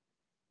be.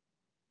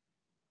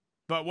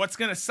 But what's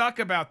going to suck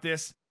about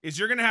this is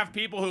you're going to have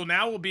people who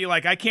now will be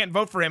like, I can't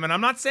vote for him. And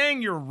I'm not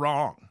saying you're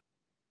wrong.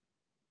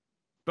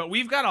 But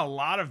we've got a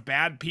lot of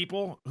bad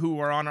people who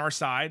are on our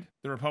side,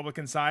 the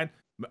Republican side.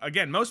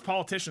 Again, most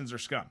politicians are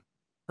scum.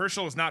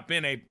 Herschel has not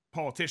been a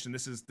politician.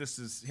 This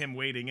is him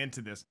wading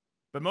into this.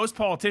 But most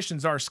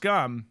politicians are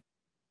scum.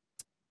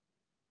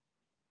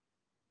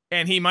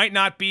 And he might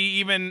not be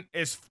even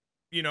as,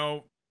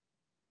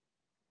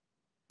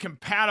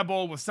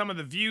 compatible with some of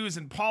the views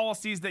and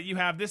policies that you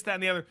have, this, that,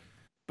 and the other.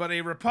 But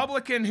a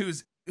Republican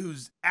who's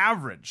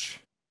average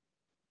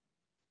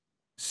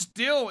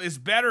still is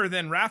better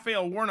than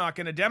Raphael Warnock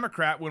and a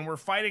Democrat when we're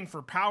fighting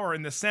for power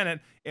in the Senate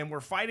and we're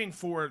fighting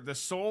for the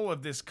soul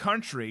of this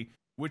country,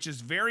 which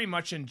is very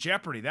much in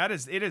jeopardy.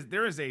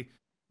 There is a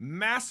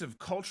massive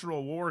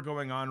cultural war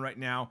going on right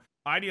now,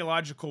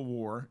 ideological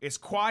war. It's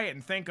quiet,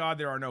 and thank God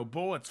there are no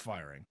bullets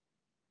firing.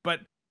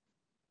 But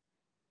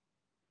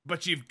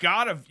you've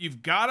got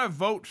to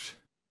vote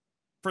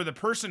for the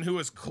person who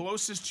is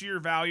closest to your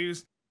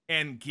values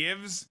and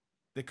gives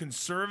the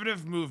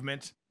conservative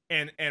movement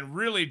and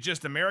really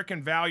just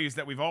American values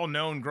that we've all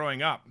known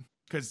growing up.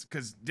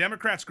 Because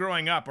Democrats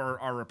growing up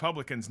are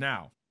Republicans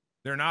now.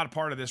 They're not a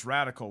part of this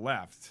radical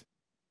left.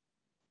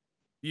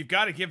 You've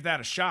got to give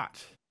that a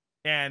shot.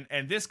 And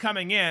this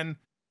coming in,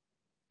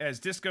 as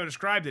Disco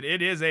described it,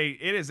 it is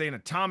an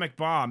atomic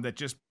bomb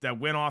that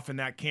went off in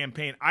that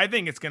campaign. I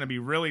think it's going to be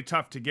really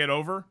tough to get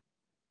over.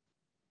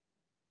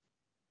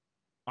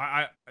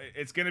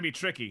 It's going to be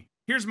tricky.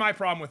 Here's my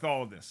problem with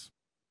all of this.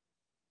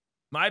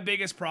 My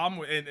biggest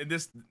problem, and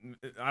this,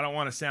 I don't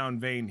want to sound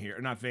vain here,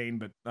 not vain,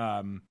 but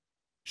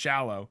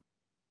shallow.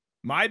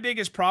 My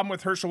biggest problem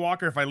with Herschel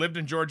Walker, if I lived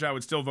in Georgia, I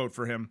would still vote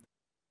for him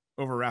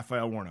over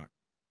Raphael Warnock.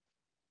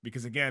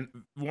 Because again,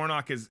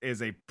 Warnock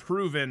is a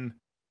proven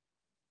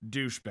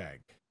douchebag.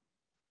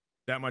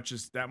 That much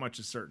is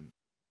certain.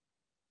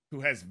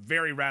 Who has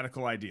very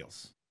radical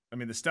ideals. I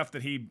mean, the stuff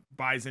that he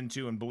buys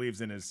into and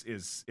believes in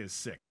is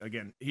sick.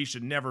 Again, he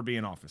should never be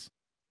in office.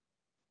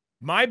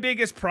 My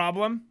biggest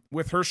problem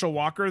with Herschel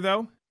Walker,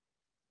 though,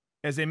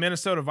 as a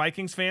Minnesota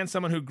Vikings fan,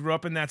 someone who grew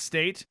up in that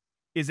state,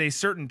 is a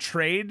certain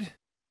trade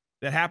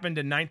that happened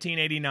in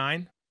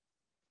 1989.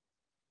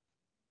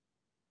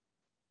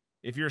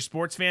 If you're a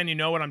sports fan, you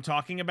know what I'm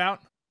talking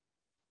about.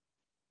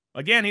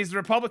 Again, he's the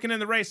Republican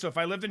in the race, so if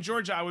I lived in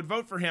Georgia, I would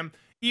vote for him,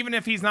 even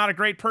if he's not a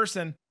great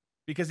person,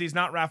 because he's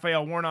not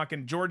Raphael Warnock,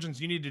 and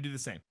Georgians, you need to do the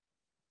same.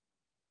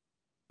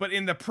 But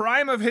in the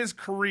prime of his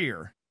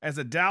career as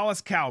a Dallas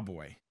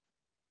Cowboy,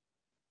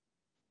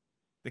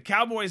 the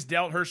Cowboys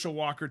dealt Herschel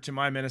Walker to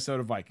my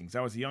Minnesota Vikings.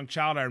 I was a young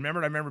child. I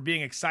remember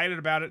being excited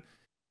about it.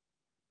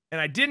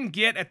 And I didn't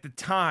get at the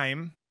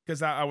time,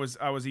 because I was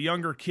a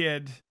younger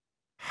kid,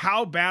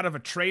 how bad of a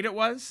trade it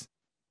was.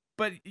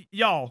 But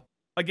y'all,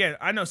 again,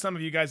 I know some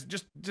of you guys,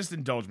 just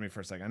indulge me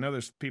for a second. I know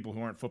there's people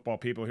who aren't football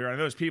people here. I know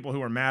there's people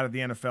who are mad at the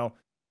NFL.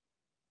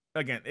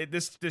 Again,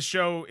 this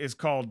show is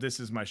called This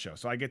Is My Show,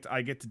 so I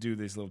get to do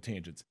these little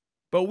tangents.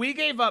 But we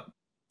gave up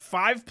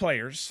 5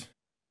 players,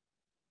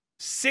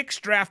 6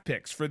 draft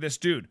picks for this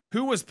dude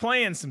who was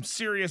playing some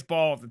serious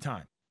ball at the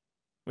time.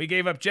 We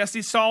gave up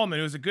Jesse Solomon,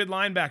 who was a good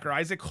linebacker,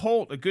 Isaac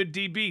Holt, a good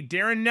DB,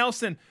 Darren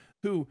Nelson,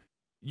 who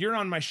you're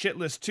on my shit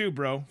list too,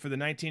 bro, for the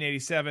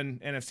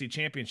 1987 NFC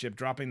Championship,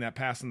 dropping that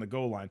pass on the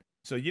goal line.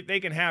 So they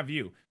can have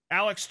you.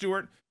 Alex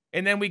Stewart,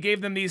 and then we gave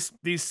them these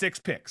 6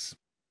 picks,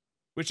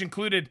 which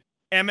included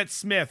Emmitt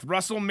Smith,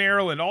 Russell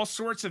Maryland, all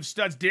sorts of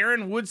studs,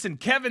 Darren Woodson,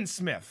 Kevin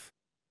Smith.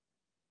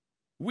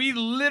 We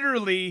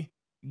literally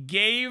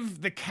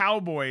gave the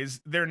Cowboys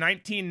their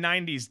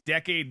 1990s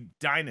decade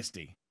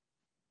dynasty.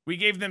 We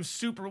gave them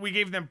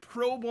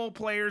Pro Bowl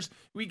players.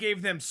 We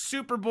gave them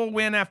Super Bowl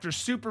win after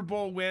Super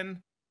Bowl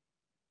win.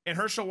 And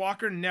Herschel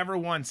Walker never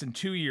once in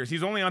 2 years.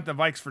 He's only on the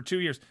Vikes for 2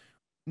 years.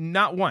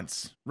 Not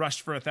once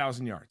rushed for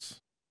 1,000 yards.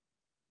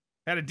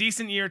 Had a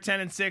decent year,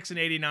 10-6 in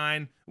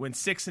 89, went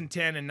 6-10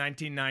 in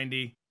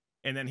 1990,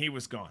 and then he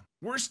was gone.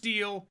 Worst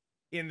deal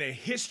in the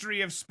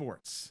history of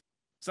sports.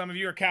 Some of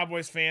you are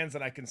Cowboys fans,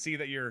 and I can see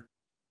that you're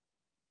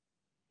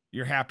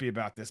happy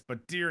about this.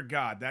 But dear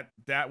God,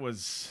 that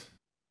was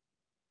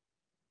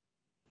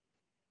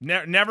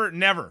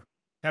never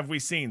have we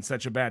seen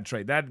such a bad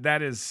trade.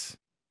 That is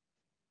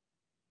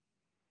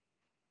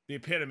the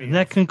epitome. And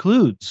that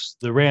concludes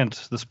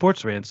the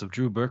sports rants of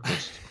Drew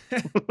Berquist.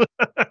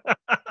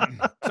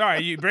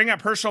 Sorry, you bring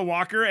up Herschel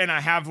Walker, and I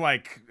have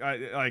I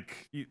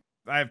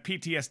have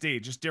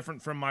PTSD, just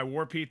different from my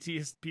war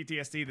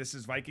PTSD. This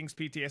is Vikings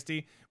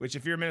PTSD, which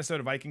if you're a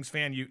Minnesota Vikings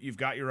fan, you've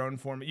got your own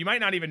form. You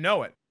might not even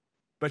know it,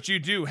 but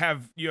you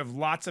have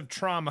lots of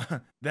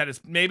trauma that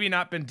has maybe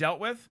not been dealt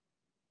with,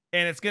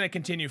 and it's going to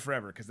continue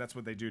forever because that's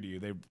what they do to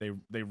you.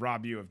 They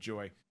rob you of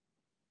joy.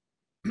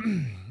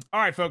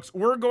 All right, folks,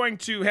 we're going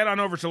to head on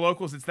over to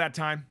locals. It's that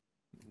time.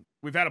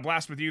 We've had a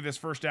blast with you this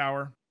first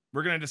hour.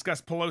 We're going to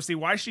discuss Pelosi,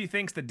 why she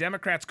thinks the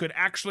Democrats could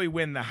actually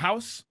win the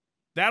House.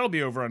 That'll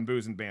be over on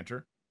Booze and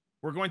Banter.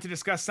 We're going to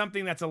discuss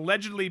something that's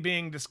allegedly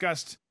being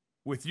discussed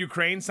with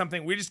Ukraine,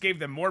 something we just gave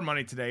them more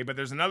money today, but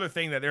there's another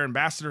thing that their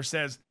ambassador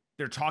says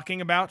they're talking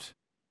about,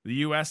 the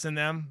U.S. and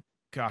them.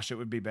 Gosh, it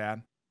would be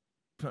bad.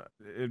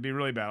 It'd be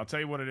really bad. I'll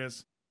tell you what it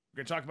is. We're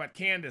going to talk about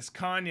Candace,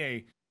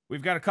 Kanye.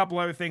 We've got a couple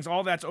other things.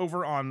 All that's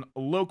over on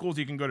Locals.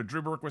 You can go to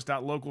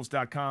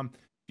drewberquist.locals.com.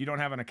 If you don't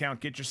have an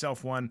account, get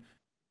yourself one.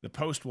 The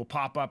post will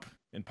pop up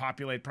and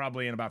populate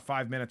probably in about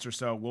 5 minutes or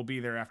so. We'll be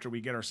there after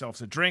we get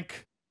ourselves a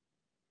drink,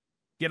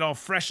 get all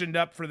freshened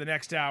up for the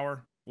next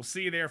hour. We'll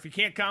see you there. If you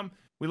can't come,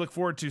 we look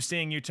forward to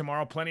seeing you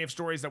tomorrow. Plenty of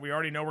stories that we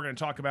already know we're going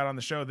to talk about on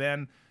the show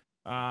then.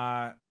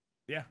 Yeah,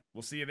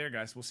 we'll see you there,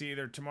 guys. We'll see you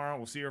there tomorrow.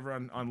 We'll see you over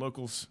on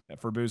Locals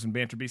for Booze and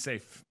Banter. Be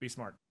safe. Be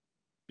smart.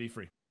 Be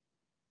free.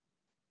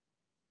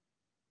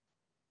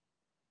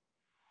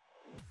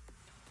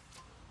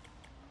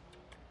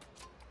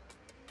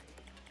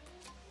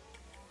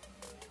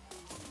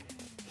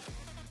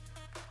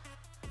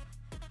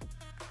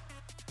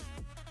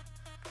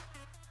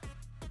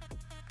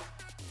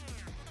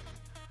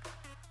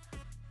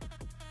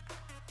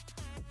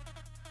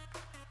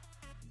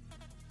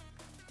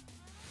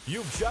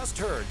 You've just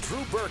heard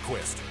Drew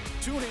Berquist.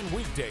 Tune in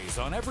weekdays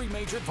on every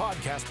major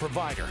podcast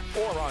provider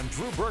or on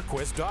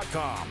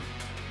drewberquist.com.